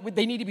they know that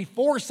they need to be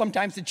forced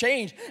sometimes to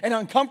change and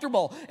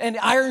uncomfortable. And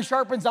iron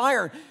sharpens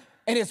iron.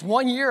 And it's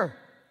 1 year.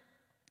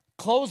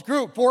 Closed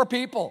group, 4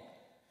 people.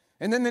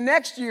 And then the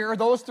next year,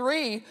 those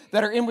 3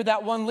 that are in with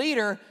that one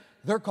leader,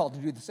 they're called to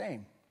do the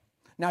same.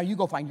 Now you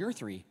go find your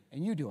 3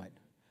 and you do it.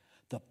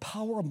 The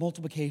power of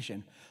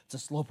multiplication. It's a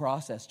slow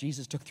process.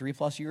 Jesus took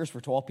 3+ years for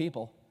 12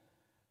 people.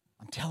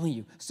 I'm telling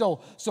you. So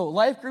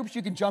life groups,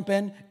 you can jump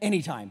in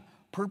anytime.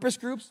 Purpose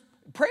groups,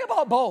 pray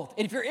about both.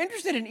 And if you're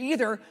interested in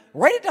either,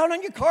 write it down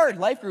on your card.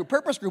 Life group,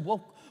 purpose group,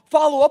 we'll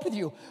follow up with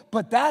you.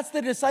 But that's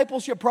the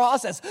discipleship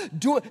process.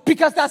 Do it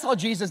because that's how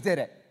Jesus did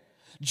it.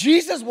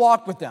 Jesus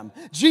walked with them.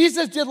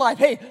 Jesus did life.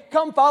 Hey,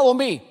 come follow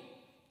me.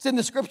 It's in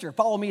the scripture.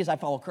 Follow me as I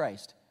follow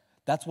Christ.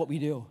 That's what we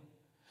do.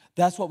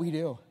 That's what we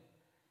do.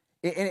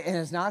 And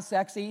it's not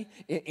sexy.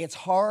 It's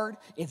hard.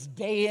 It's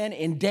day in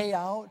and day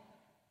out.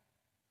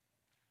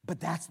 But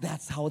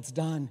that's how it's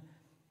done.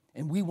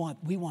 And we want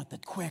the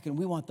quick and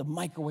we want the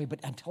microwave. But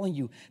I'm telling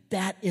you,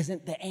 that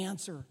isn't the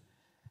answer.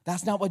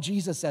 That's not what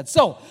Jesus said.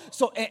 So,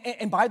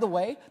 and by the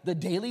way, the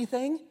daily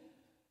thing,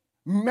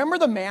 remember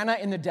the manna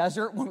in the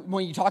desert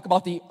when you talk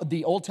about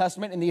the Old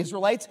Testament and the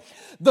Israelites?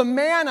 The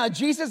manna,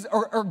 Jesus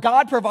or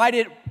God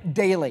provided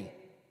daily.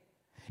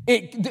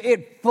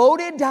 It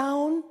floated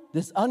down,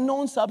 this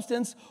unknown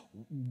substance.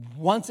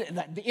 Once in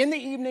the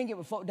evening, it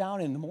would float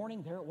down. And in the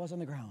morning, there it was on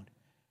the ground.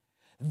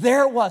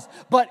 There it was.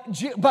 But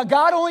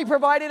God only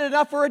provided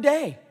enough for a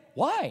day.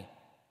 Why?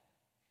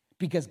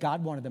 Because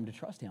God wanted them to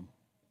trust him.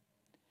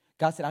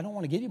 God said, I don't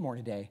want to give you more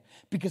today.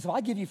 Because if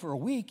I give you for a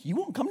week, you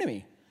won't come to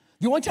me.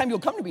 The only time you'll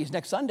come to me is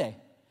next Sunday.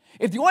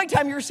 If the only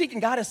time you're seeking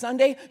God is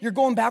Sunday, you're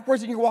going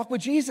backwards in your walk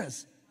with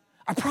Jesus.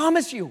 I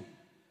promise you.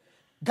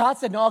 God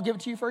said, no, I'll give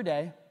it to you for a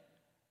day.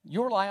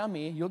 You'll rely on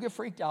me. You'll get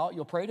freaked out.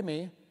 You'll pray to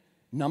me.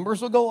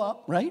 Numbers will go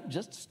up, right?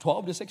 Just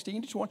 12 to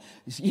 16 to 20.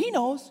 He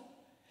knows.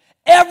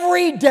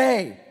 Every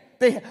day.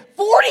 40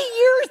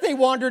 years they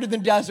wandered in the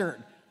desert.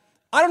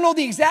 I don't know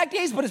the exact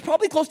days, but it's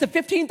probably close to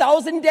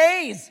 15,000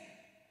 days.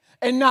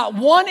 And not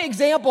one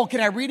example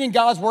can I read in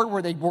God's word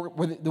where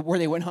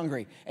they went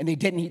hungry and they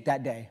didn't eat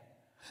that day.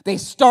 They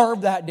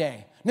starved that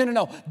day.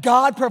 No.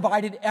 God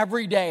provided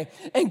every day.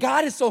 And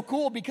God is so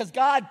cool because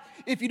God,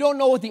 if you don't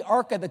know what the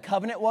Ark of the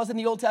Covenant was in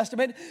the Old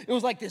Testament, it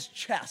was like this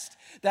chest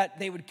that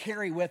they would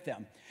carry with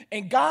them.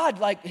 And God,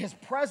 like his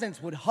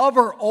presence would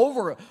hover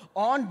over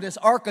on this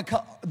Ark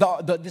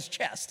of this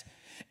chest.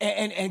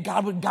 and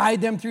God would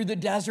guide them through the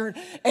desert.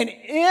 And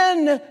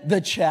in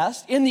the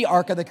chest, in the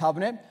Ark of the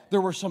Covenant,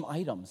 there were some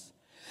items.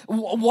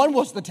 One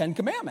was the 10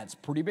 Commandments,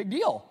 pretty big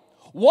deal.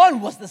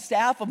 One was the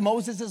staff of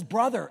Moses'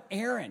 brother,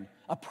 Aaron,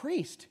 a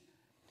priest.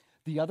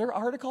 The other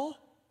article,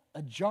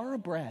 a jar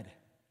of bread.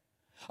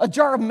 A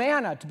jar of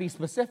manna, to be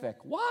specific.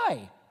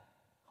 Why?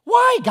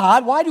 Why,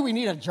 God? Why do we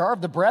need a jar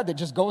of the bread that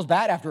just goes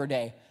bad after a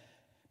day?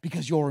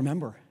 Because you'll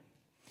remember.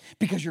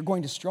 Because you're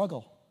going to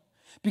struggle.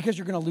 Because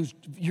you're going to lose.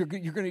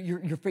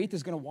 Your faith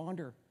is going to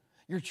wander.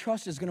 Your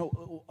trust is going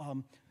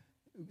to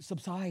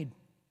subside.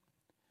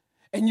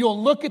 And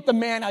you'll look at the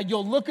manna,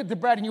 you'll look at the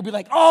bread, and you'll be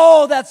like,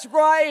 oh, that's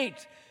right.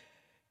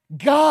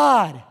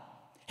 God.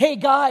 Hey,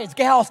 guys,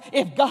 gals,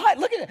 if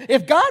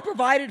God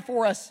provided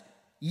for us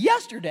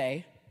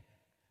yesterday,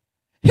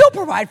 He'll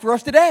provide for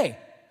us today.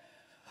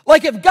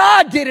 Like if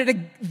God did it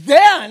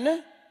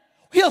then,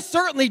 He'll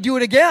certainly do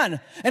it again.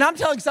 And I'm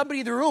telling somebody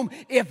in the room,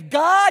 if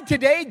God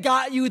today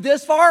got you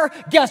this far,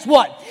 guess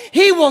what?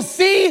 He will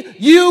see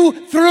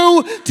you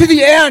through to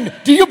the end.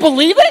 Do you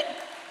believe it?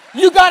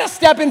 You got to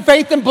step in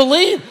faith and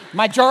believe.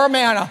 My jar of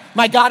manna,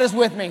 my God is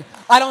with me.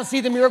 I don't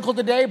see the miracle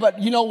today,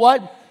 but you know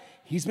what?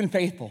 He's been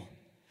faithful.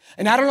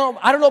 And I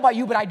don't know about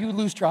you, but I do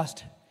lose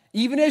trust.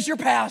 Even as your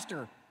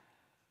pastor.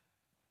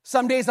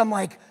 Some days I'm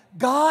like,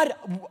 God,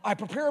 I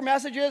prepare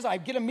messages, I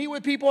get to meet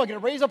with people, I get to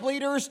raise up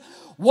leaders.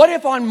 What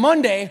if on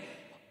Monday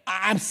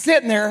I'm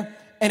sitting there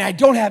and I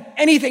don't have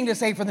anything to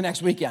say for the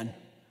next weekend?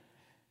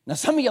 Now,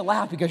 some of you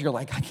laugh because you're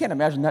like, I can't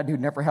imagine that dude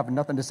never having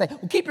nothing to say.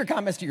 Well, keep your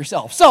comments to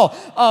yourself. So,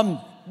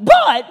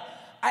 God,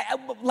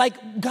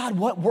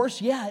 what worse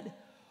yet?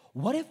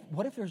 What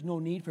if there's no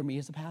need for me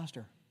as a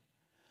pastor?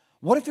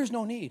 What if there's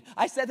no need?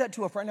 I said that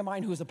to a friend of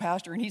mine who is a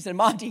pastor, and he said,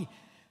 Monty,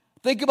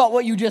 think about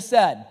what you just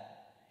said.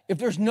 If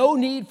there's no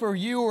need for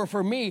you or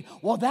for me,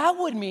 well, that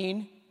would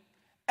mean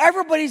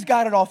everybody's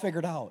got it all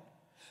figured out.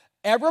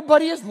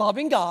 Everybody is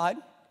loving God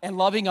and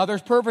loving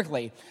others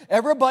perfectly.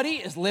 Everybody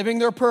is living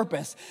their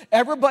purpose.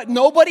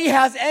 Nobody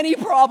has any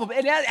problem.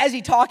 And as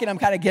he's talking, I'm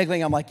kind of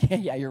giggling. I'm like,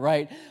 yeah, you're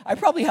right. I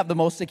probably have the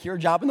most secure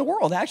job in the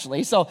world,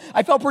 actually. So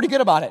I felt pretty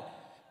good about it.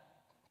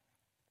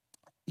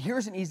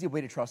 Here's an easy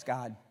way to trust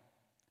God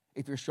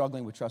if you're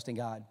struggling with trusting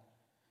God.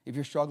 If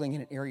you're struggling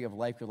in an area of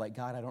life, you're like,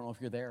 God, I don't know if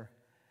you're there.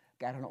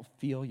 God, I don't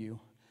feel you.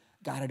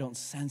 God, I don't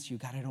sense you.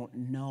 God, I don't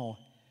know.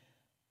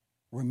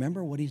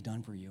 Remember what He's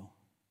done for you.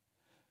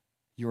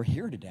 You're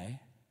here today.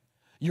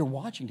 You're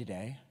watching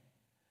today.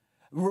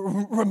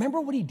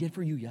 Remember what He did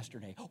for you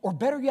yesterday. Or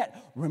better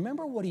yet,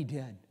 remember what He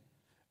did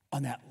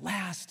on that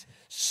last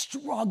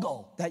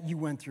struggle that you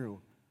went through.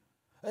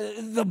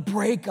 The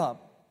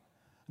breakup.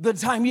 The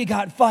time you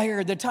got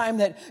fired. The time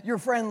that your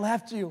friend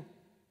left you.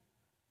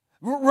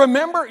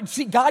 Remember,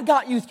 see, God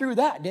got you through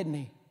that, didn't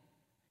He?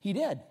 He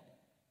did.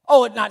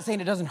 Oh, it's not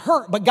saying it doesn't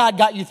hurt, but God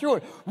got you through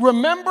it.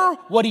 Remember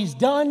what He's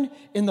done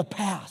in the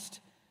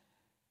past.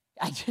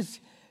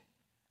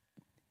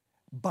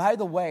 By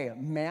the way,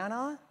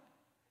 manna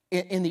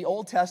in the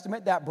Old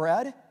Testament, that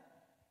bread,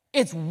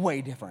 it's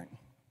way different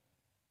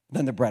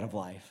than the bread of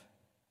life.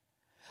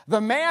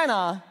 The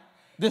manna,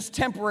 this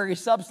temporary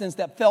substance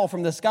that fell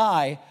from the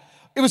sky,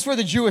 it was for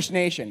the Jewish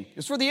nation. It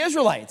was for the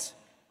Israelites.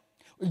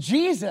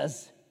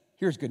 Jesus,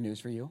 here's good news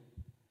for you.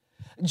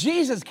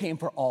 Jesus came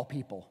for all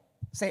people.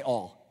 Say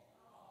all.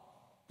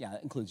 Yeah,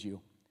 that includes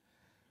you.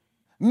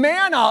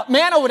 Manna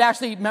would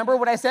actually, remember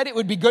what I said? It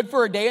would be good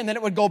for a day and then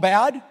it would go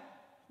bad.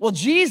 Well,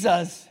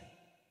 Jesus,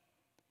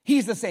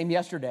 He's the same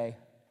yesterday,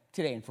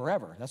 today, and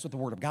forever. That's what the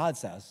Word of God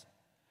says.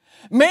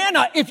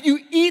 Manna, if you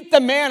eat the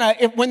manna,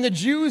 when the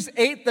Jews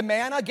ate the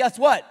manna, guess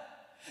what?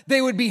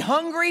 They would be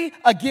hungry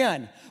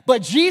again.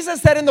 But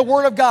Jesus said in the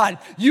Word of God,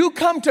 you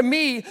come to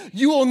me,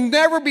 you will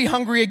never be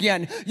hungry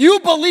again. You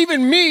believe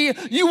in me,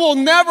 you will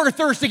never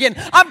thirst again.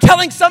 I'm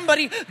telling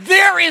somebody,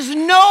 there is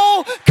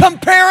no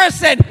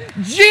comparison.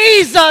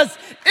 Jesus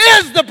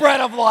is the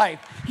bread of life.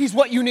 He's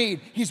what you need.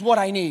 He's what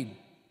I need.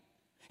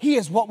 He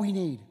is what we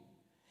need.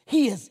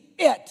 He is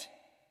it.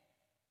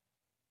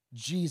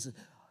 Jesus.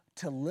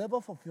 To live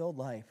a fulfilled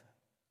life,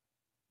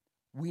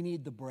 we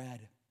need the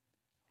bread.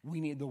 We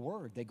need the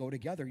Word. They go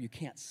together. You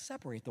can't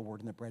separate the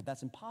Word and the bread.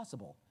 That's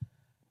impossible.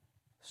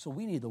 So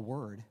we need the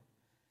Word,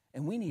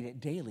 and we need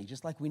it daily,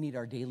 just like we need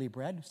our daily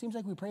bread. Seems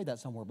like we prayed that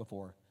somewhere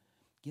before.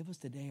 Give us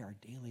today our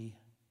daily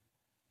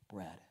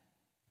bread.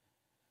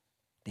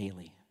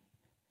 Daily.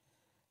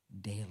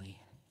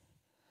 Daily.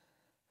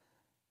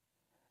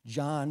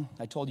 John,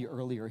 I told you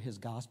earlier, his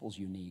gospel's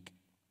unique.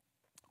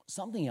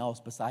 Something else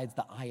besides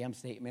the I am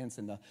statements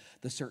and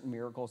the certain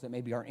miracles that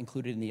maybe aren't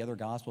included in the other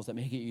gospels that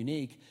make it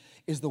unique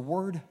is the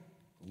word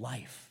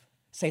life.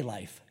 Say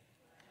life.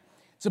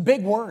 It's a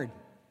big word.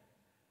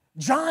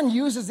 John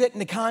uses it in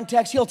the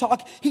context.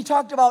 He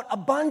talked about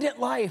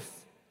abundant life.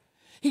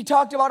 He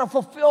talked about a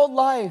fulfilled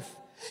life.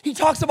 He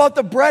talks about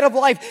the bread of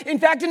life. In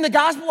fact, in the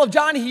Gospel of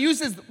John, he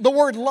uses the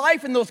word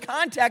life in those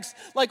contexts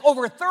like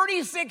over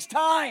 36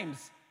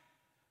 times.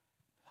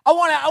 I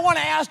want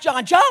to ask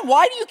John,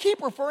 why do you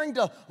keep referring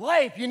to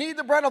life? You need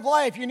the bread of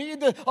life. You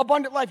need the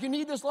abundant life. You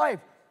need this life.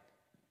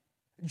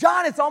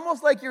 John, it's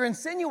almost like you're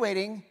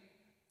insinuating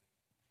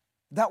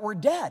that we're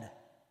dead.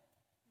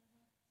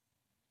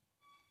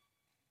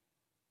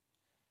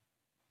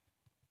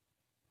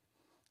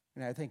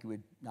 And I think he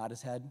would nod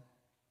his head.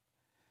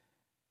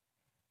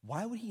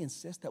 Why would he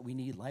insist that we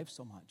need life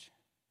so much?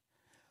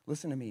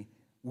 Listen to me.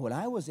 When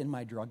I was in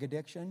my drug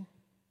addiction,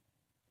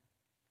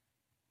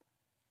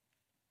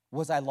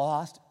 was I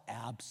lost?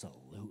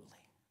 Absolutely.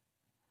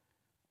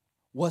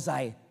 Was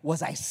I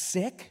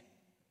sick?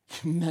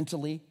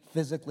 Mentally,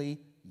 physically?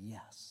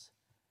 Yes.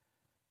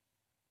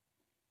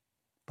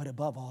 But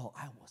above all,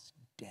 I was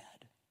dead.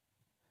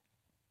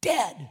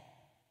 Dead.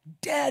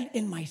 Dead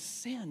in my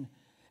sin.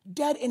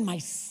 Dead in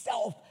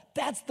myself.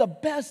 That's the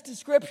best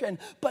description.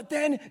 But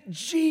then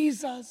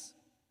Jesus,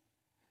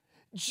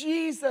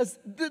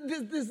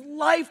 this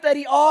life that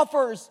he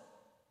offers,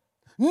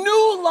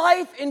 new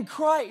life in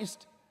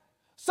Christ.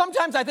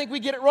 Sometimes I think we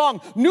get it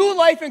wrong. New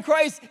life in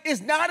Christ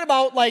is not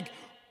about like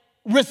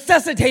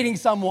resuscitating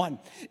someone.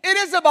 It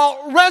is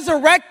about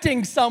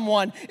resurrecting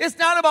someone. It's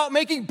not about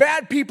making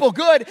bad people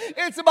good.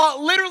 It's about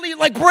literally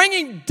like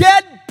bringing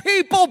dead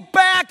people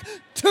back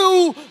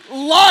to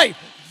life.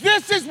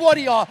 This is what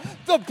he offers,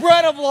 the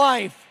bread of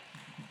life.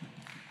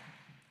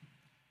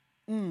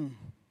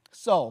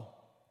 So,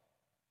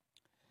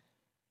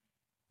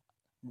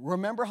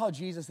 remember how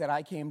Jesus said,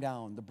 I came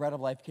down, the bread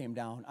of life came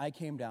down, I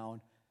came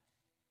down.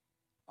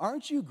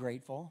 Aren't you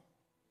grateful?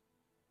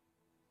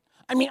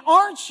 I mean,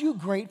 aren't you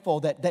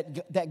grateful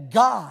that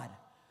God,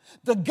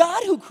 the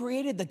God who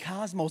created the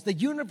cosmos, the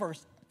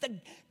universe,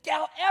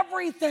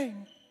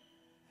 everything,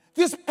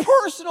 this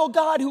personal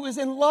God who is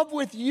in love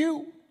with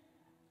you,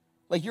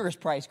 like you're his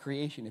prized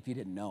creation if you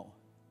didn't know.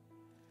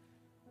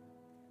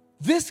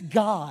 This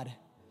God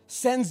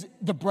sends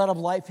the bread of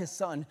life, his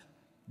son,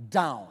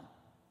 down.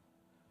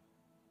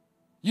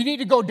 You need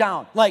to go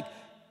down. Like,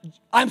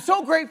 I'm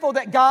so grateful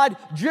that God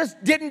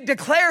just didn't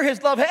declare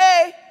his love.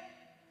 Hey,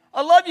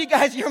 I love you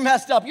guys. You're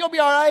messed up. You'll be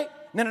all right.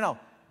 No.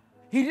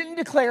 He didn't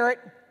declare it.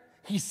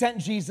 He sent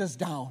Jesus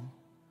down.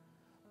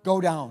 Go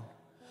down.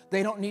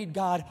 They don't need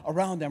God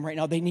around them right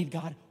now. They need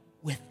God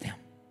with them.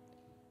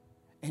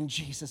 And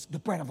Jesus, the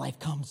bread of life,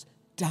 comes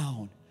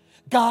down.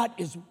 God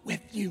is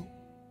with you.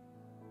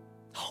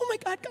 Oh my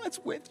God, God's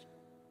with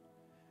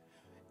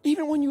you.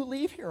 Even when you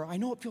leave here, I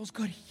know it feels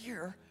good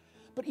here,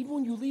 but even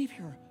when you leave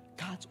here,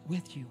 God's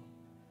with you.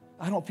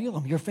 I don't feel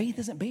him. Your faith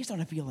isn't based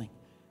on a feeling.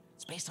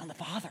 It's based on the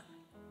Father.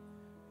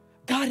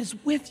 God is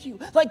with you.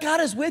 Like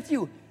God is with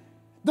you.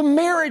 The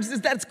marriage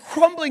that's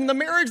crumbling, the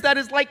marriage that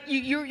is like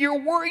you're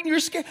worried, you're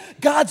scared.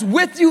 God's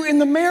with you in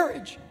the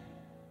marriage.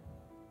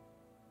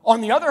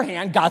 On the other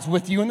hand, God's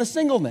with you in the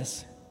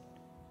singleness.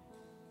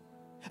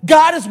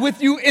 God is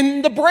with you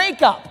in the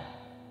breakup.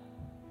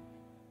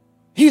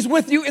 He's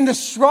with you in the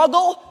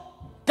struggle.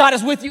 God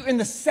is with you in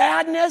the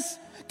sadness.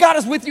 God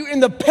is with you in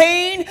the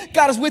pain.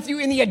 God is with you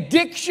in the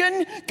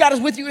addiction. God is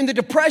with you in the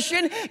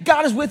depression.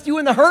 God is with you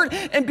in the hurt.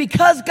 And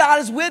because God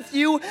is with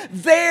you,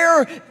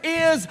 there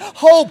is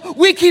hope.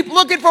 We keep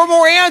looking for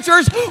more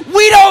answers.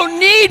 We don't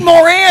need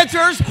more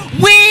answers.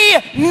 We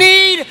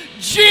need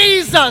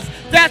Jesus.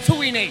 That's who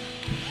we need.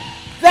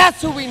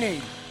 That's who we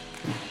need.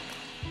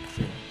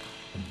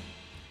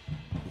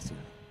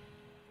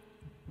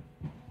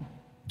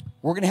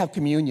 We're going to have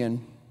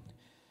communion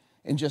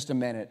in just a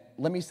minute.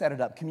 Let me set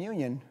it up.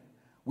 Communion,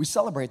 we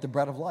celebrate the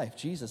bread of life.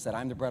 Jesus said,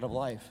 I'm the bread of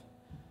life.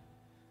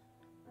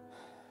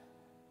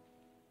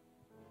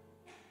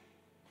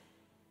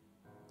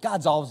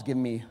 God's always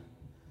given me,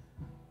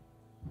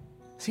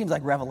 seems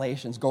like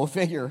revelations. Go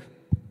figure.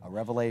 A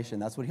revelation.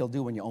 That's what he'll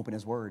do when you open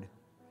his word.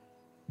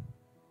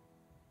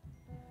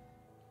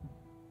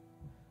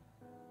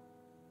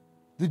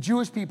 The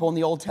Jewish people in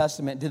the Old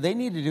Testament, did they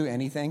need to do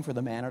anything for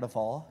the manna to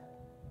fall?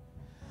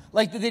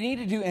 Like, did they need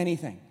to do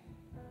anything?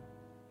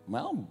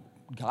 Well,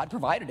 God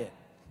provided it.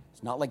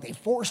 It's not like they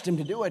forced him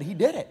to do it. He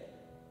did it.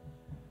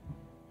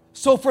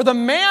 So for the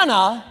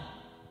manna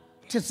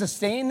to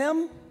sustain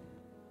them,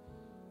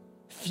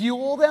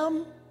 fuel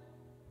them,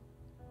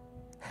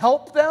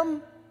 help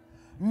them,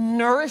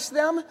 nourish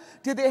them,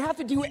 did they have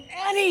to do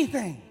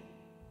anything?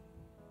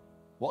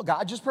 Well,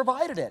 God just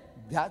provided it.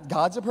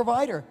 God's a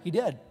provider. He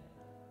did.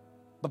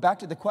 But back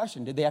to the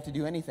question, did they have to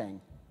do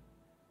anything?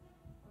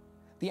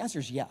 The answer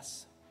is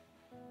yes.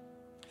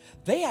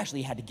 They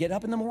actually had to get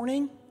up in the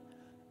morning,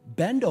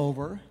 bend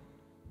over,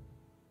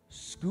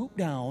 scoop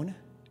down,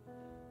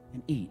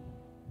 and eat.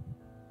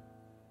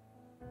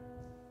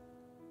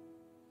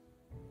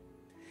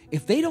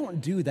 If they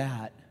don't do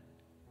that,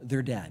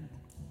 they're dead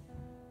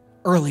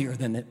earlier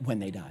than when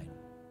they died.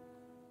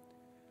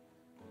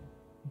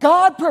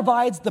 God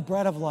provides the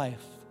bread of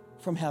life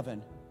from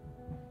heaven.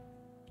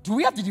 Do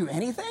we have to do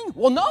anything?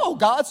 Well, no.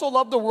 God so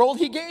loved the world,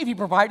 he gave. He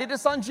provided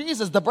his son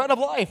Jesus, the bread of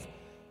life.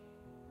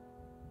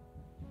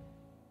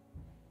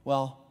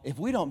 Well, if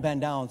we don't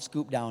bend down,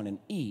 scoop down, and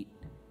eat,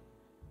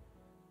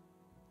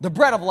 the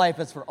bread of life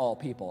is for all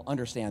people.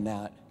 Understand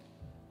that.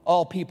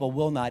 All people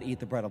will not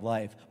eat the bread of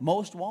life.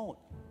 Most won't.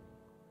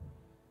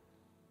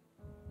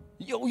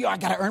 I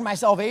got to earn my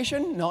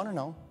salvation?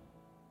 No.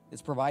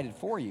 It's provided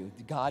for you.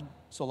 God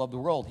so loved the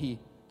world, he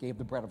gave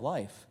the bread of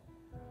life.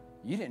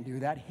 You didn't do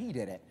that. He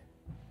did it.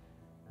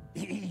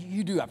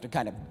 You do have to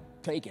kind of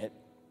take it.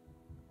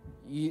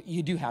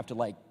 You do have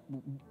to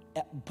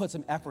put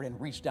some effort and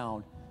reach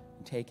down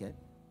and take it.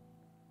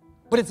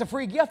 But it's a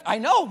free gift. I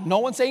know. No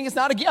one's saying it's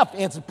not a gift.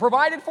 It's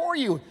provided for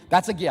you.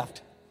 That's a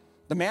gift.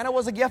 The manna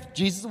was a gift.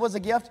 Jesus was a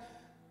gift.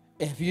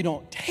 If you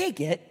don't take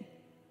it,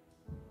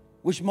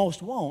 which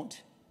most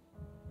won't,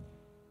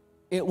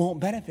 it won't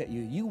benefit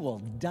you. You will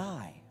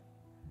die.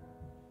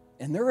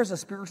 And there is a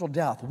spiritual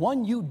death.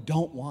 One you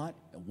don't want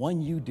and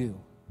one you do.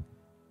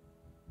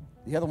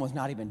 The other one's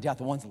not even death.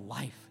 The one's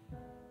life.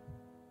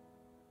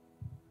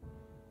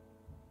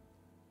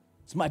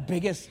 It's my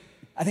biggest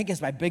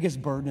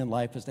burden in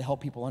life is to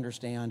help people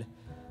understand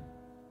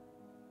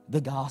the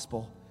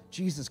gospel.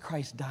 Jesus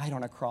Christ died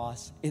on a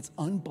cross. It's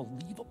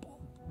unbelievable.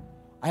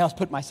 I always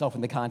put myself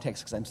in the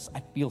context because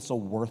I feel so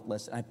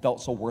worthless, and I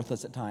felt so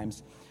worthless at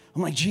times.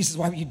 I'm like, Jesus,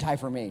 why would you die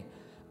for me?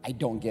 I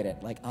don't get it.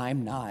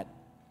 I'm not.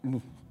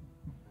 And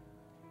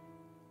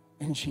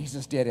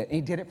Jesus did it. And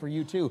he did it for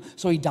you too.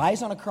 So he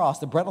dies on a cross.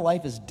 The bread of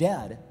life is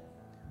dead.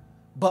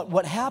 But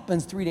what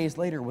happens 3 days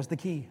later was the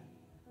key.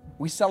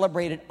 We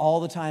celebrate it all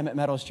the time at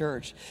Meadows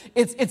Church.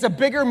 It's a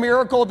bigger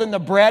miracle than the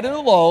bread and the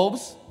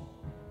loaves.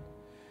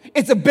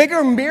 It's a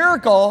bigger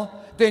miracle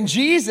than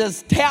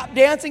Jesus tap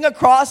dancing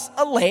across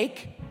a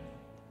lake.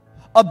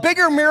 A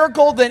bigger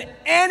miracle than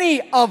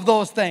any of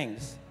those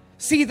things.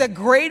 See, the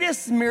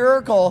greatest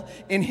miracle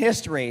in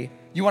history,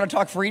 you want to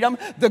talk freedom?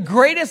 The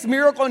greatest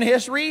miracle in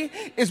history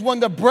is when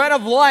the bread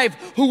of life,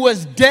 who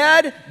was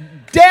dead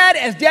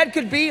as dead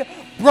could be,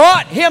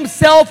 brought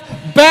himself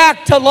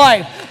back to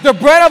life. The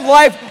bread of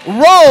life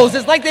rose.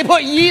 It's like they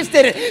put yeast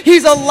in it.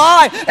 He's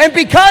alive. And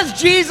because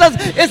Jesus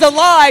is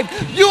alive,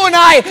 you and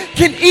I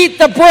can eat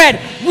the bread.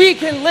 We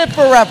can live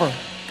forever.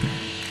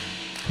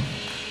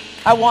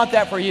 I want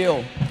that for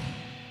you.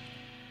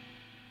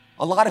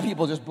 A lot of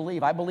people just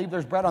believe. I believe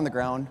there's bread on the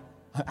ground.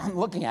 I'm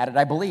looking at it.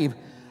 I believe.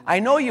 I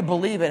know you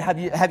believe it. Have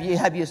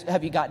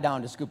you got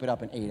down to scoop it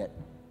up and ate it?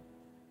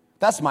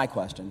 That's my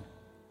question.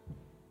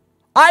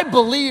 I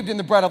believed in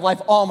the bread of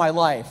life all my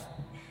life.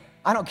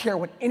 I don't care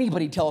what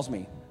anybody tells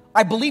me.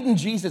 I believed in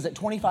Jesus at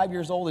 25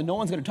 years old, and no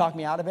one's going to talk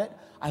me out of it.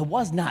 I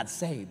was not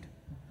saved.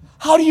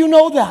 How do you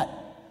know that?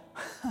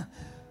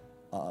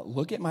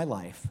 Look at my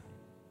life.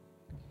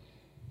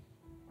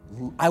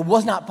 I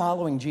was not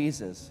following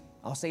Jesus.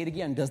 I'll say it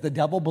again. Does the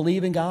devil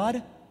believe in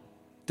God?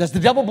 Does the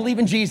devil believe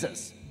in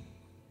Jesus?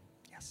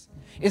 Yes.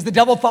 Is the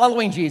devil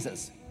following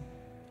Jesus?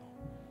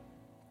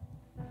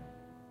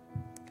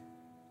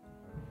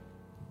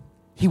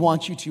 He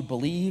wants you to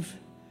believe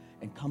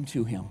and come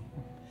to him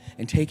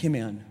and take him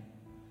in.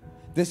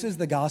 This is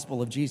the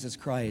gospel of Jesus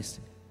Christ.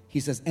 He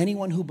says,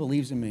 anyone who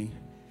believes in me,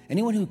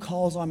 anyone who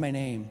calls on my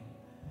name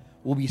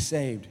will be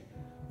saved.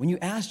 When you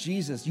ask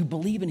Jesus, you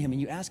believe in him and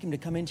you ask him to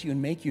come into you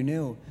and make you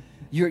new,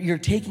 you're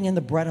taking in the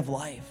bread of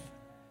life.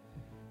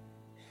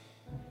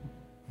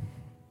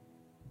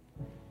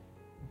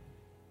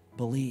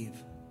 Believe.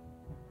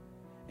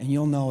 And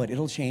you'll know it.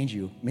 It'll change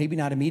you. Maybe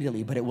not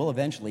immediately, but it will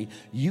eventually.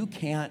 You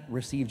can't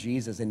receive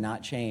Jesus and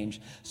not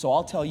change. So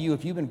I'll tell you,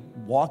 if you've been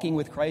walking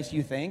with Christ,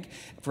 you think,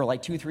 for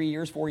 2, 3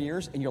 years, 4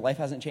 years, and your life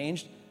hasn't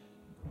changed,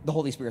 the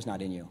Holy Spirit's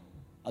not in you.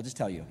 I'll just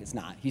tell you, it's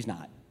not. He's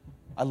not.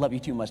 I love you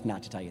too much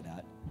not to tell you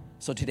that.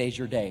 So today's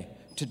your day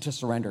to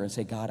surrender and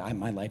say, God,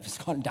 my life has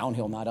gone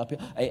downhill, not uphill.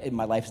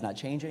 My life's not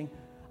changing.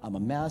 I'm a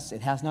mess.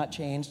 It has not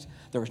changed.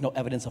 There is no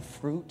evidence of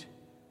fruit.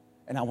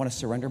 And I want to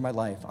surrender my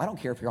life. I don't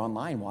care if you're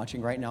online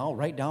watching right now.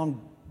 Write down,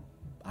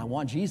 I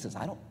want Jesus.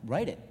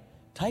 Write it.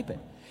 Type it.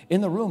 In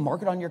the room,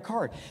 mark it on your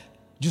card.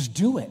 Just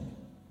do it.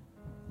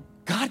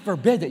 God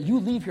forbid that you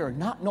leave here and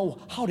not know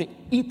how to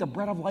eat the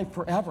bread of life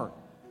forever.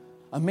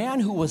 A man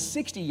who was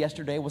 60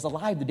 yesterday was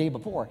alive the day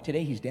before.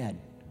 Today he's dead.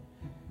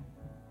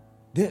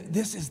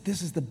 This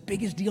is the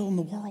biggest deal in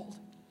the world.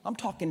 I'm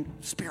talking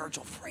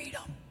spiritual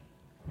freedom.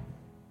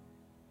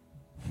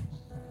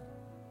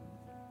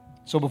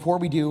 So before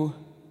we do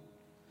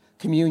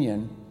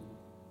communion,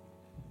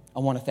 I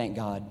want to thank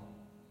God.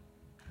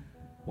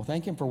 Well,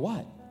 thank him for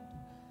what?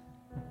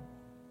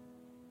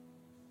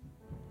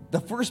 The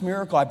first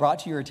miracle I brought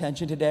to your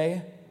attention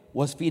today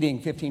was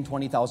feeding 15,000,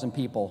 20,000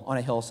 people on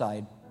a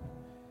hillside.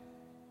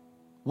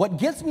 What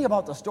gets me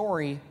about the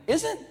story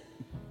isn't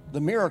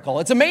the miracle.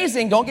 It's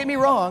amazing, don't get me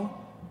wrong.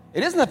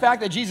 It isn't the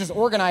fact that Jesus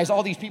organized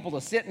all these people to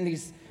sit in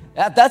these,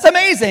 that's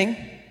amazing.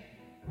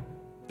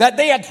 That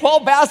they had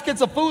 12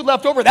 baskets of food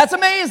left over, that's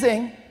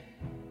amazing.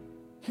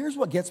 Here's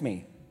what gets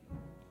me.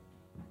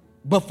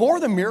 Before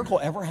the miracle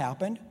ever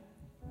happened,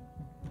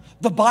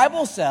 the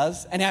Bible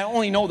says, and I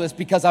only know this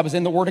because I was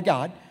in the Word of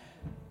God,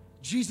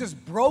 Jesus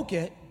broke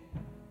it,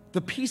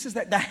 the pieces,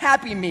 the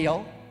happy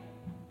meal,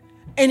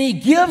 and he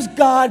gives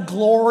God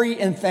glory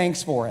and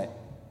thanks for it.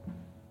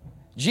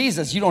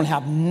 Jesus, you don't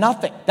have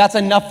nothing. That's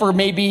enough for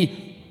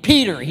maybe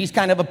Peter. He's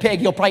kind of a pig.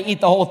 He'll probably eat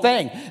the whole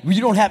thing.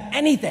 You don't have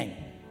anything.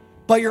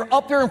 But you're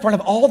up there in front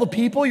of all the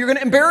people. You're going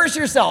to embarrass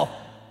yourself.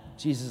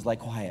 Jesus is like,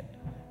 quiet.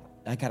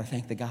 I got to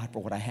thank the God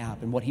for what I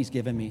have and what he's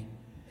given me.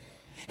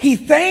 He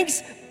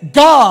thanks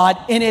God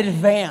in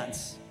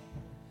advance.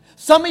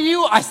 Some of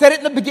you, I said it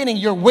in the beginning,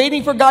 you're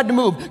waiting for God to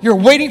move. You're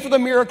waiting for the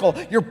miracle.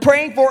 You're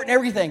praying for it and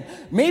everything.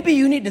 Maybe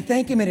you need to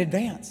thank him in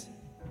advance.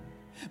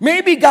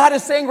 Maybe God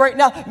is saying right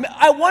now,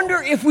 I wonder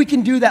if we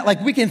can do that.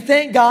 Like we can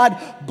thank God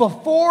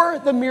before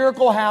the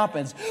miracle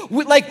happens.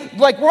 Like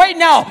right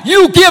now,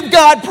 you give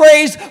God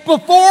praise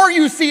before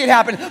you see it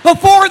happen,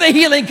 before the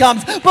healing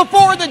comes,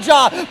 before the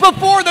job,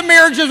 before the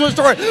marriage is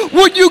restored.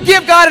 Would you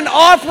give God an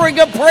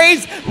offering of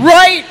praise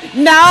right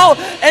now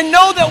and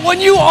know that when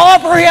you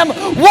offer him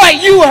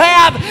what you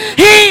have,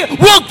 he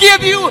will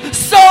give you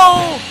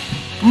so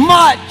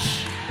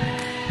much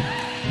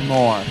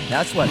more.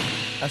 That's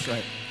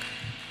right.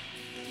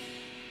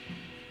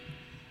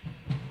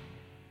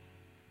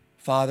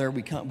 Father,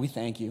 we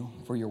thank you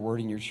for your word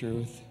and your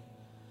truth.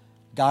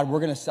 God, we're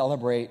going to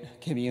celebrate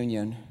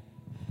communion.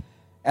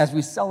 As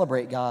we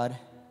celebrate, God,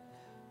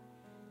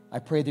 I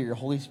pray that your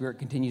Holy Spirit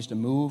continues to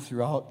move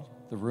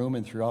throughout the room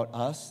and throughout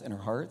us and our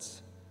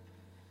hearts.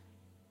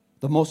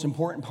 The most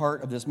important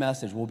part of this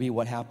message will be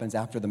what happens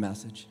after the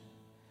message.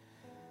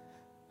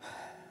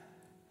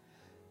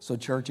 So,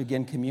 church,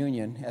 again,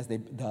 communion, as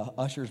the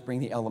ushers bring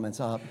the elements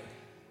up,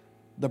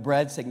 the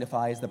bread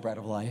signifies the bread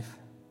of life.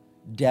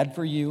 Dead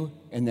for you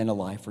and then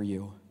alive for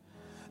you.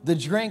 The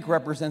drink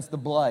represents the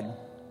blood.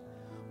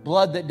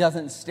 Blood that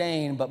doesn't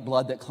stain, but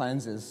blood that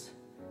cleanses.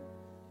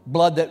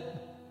 Blood that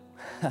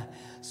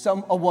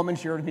a woman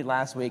shared with me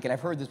last week, and I've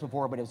heard this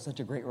before, but it was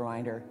such a great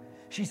reminder.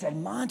 She said,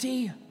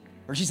 Monty,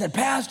 or she said,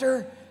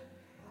 Pastor,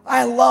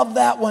 I love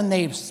that when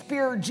they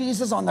speared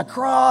Jesus on the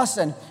cross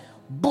and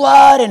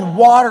blood and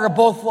water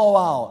both flow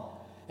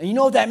out. And you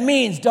know what that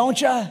means, don't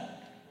you?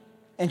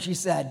 And she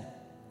said,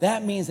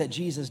 that means that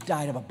Jesus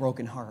died of a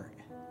broken heart.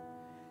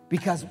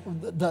 Because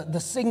the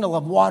signal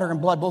of water and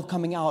blood both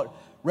coming out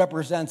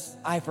represents,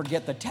 I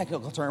forget the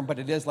technical term, but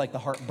it is like the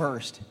heart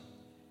burst.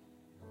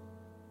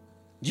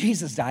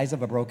 Jesus dies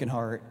of a broken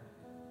heart.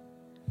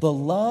 The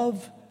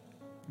love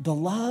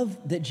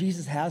that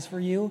Jesus has for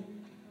you,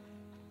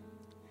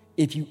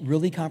 if you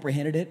really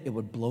comprehended it, it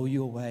would blow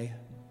you away.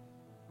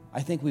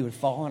 I think we would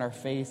fall on our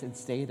face and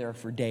stay there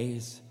for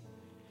days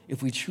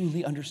if we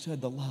truly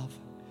understood the love.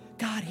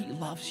 God, he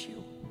loves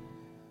you.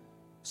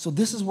 So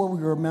this is where we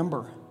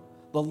remember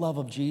the love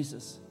of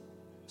Jesus.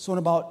 So in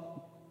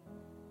about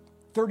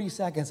 30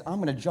 seconds,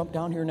 I'm going to jump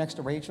down here next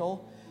to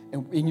Rachel,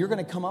 and you're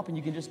going to come up, and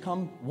you can just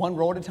come one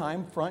row at a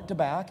time, front to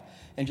back,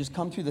 and just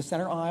come through the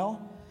center aisle.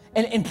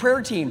 And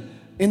prayer team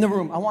in the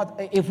room, I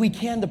want, if we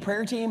can, the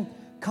prayer team,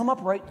 come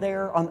up right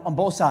there on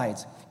both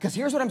sides. Because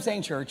here's what I'm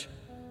saying, church.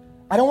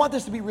 I don't want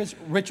this to be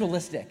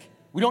ritualistic.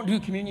 We don't do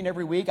communion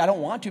every week. I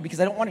don't want to, because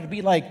I don't want it to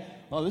be like,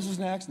 oh, this is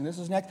next, and this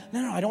is next.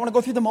 No, I don't want to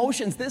go through the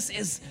motions. This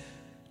is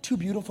too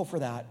beautiful for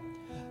that.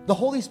 The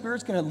Holy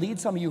Spirit's going to lead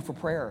some of you for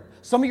prayer.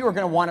 Some of you are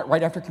going to want it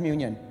right after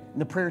communion,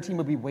 and the prayer team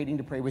will be waiting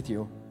to pray with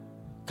you.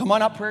 Come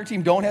on up, prayer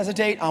team. Don't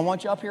hesitate. I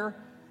want you up here.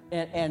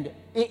 And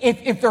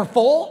if they're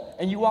full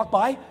and you walk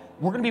by,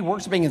 we're going to be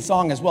worshiping in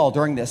song as well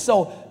during this.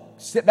 So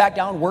sit back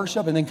down,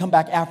 worship, and then come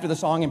back after the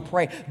song and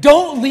pray.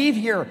 Don't leave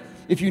here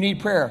if you need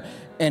prayer.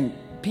 And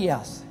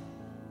P.S.,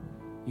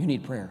 you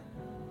need prayer.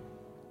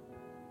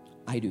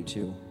 I do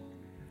too.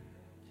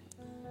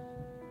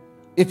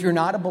 If you're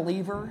not a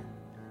believer,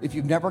 if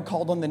you've never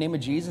called on the name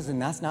of Jesus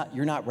and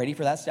you're not ready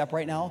for that step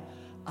right now,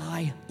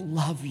 I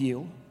love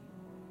you.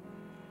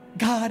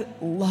 God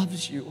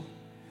loves you.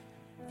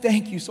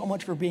 Thank you so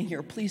much for being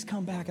here. Please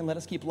come back and let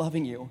us keep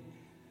loving you.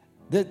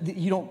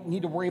 You don't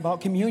need to worry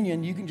about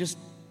communion. You can just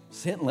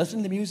sit and listen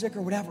to the music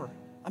or whatever.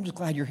 I'm just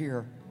glad you're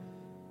here.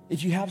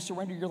 If you have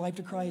surrendered your life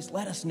to Christ,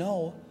 let us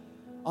know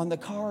on the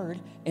card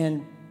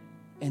and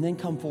then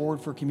come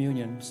forward for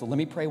communion. So let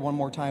me pray one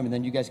more time, and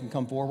then you guys can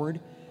come forward.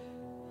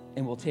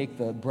 And we'll take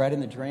the bread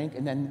and the drink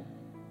and then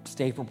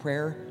stay for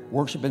prayer,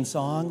 worship and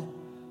song.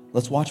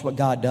 Let's watch what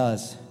God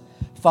does.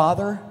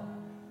 Father,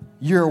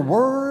 your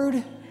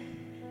word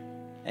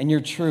and your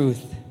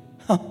truth,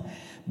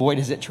 boy,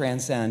 does it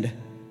transcend.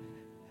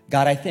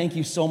 God, I thank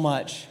you so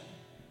much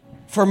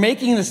for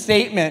making the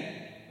statement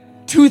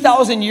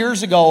 2,000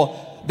 years ago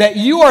that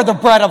you are the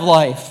bread of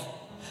life.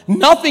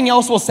 Nothing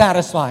else will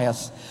satisfy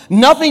us.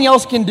 Nothing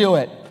else can do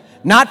it.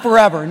 Not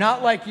forever,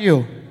 not like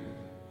you.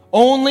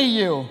 Only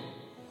you.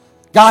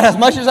 God, as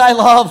much as I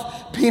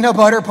love Peanut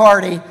Butter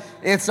Party,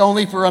 it's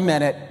only for a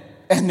minute,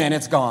 and then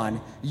it's gone.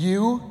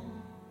 You,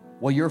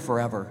 well, you're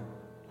forever.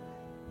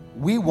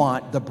 We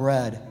want the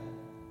bread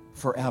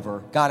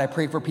forever. God, I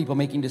pray for people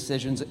making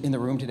decisions in the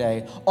room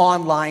today,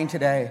 online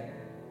today.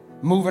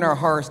 Move in our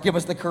hearts. Give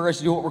us the courage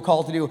to do what we're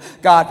called to do.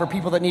 God, for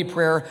people that need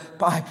prayer,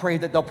 I pray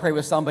that they'll pray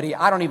with somebody.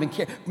 I don't even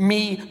care.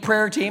 Me,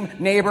 prayer team,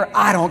 neighbor,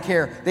 I don't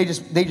care. They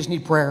just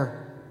need prayer.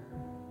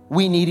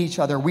 We need each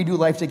other. We do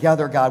life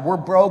together, God. We're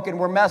broken.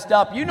 We're messed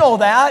up. You know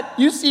that.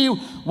 You see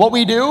what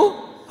we do,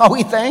 how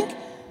we think.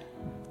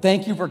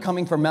 Thank you for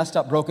coming for messed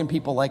up, broken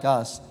people like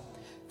us.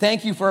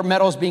 Thank you for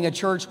Meadows being a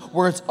church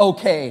where it's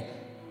okay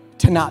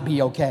to not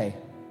be okay.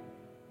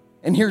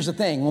 And here's the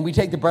thing. When we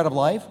take the bread of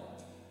life,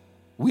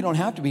 we don't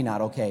have to be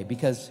not okay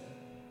because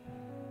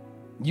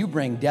you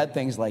bring dead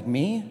things like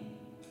me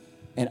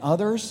and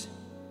others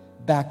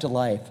back to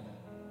life.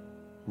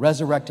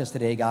 Resurrect us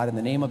today, God. In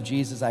the name of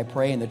Jesus, I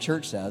pray, and the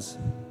church says,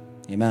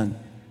 amen.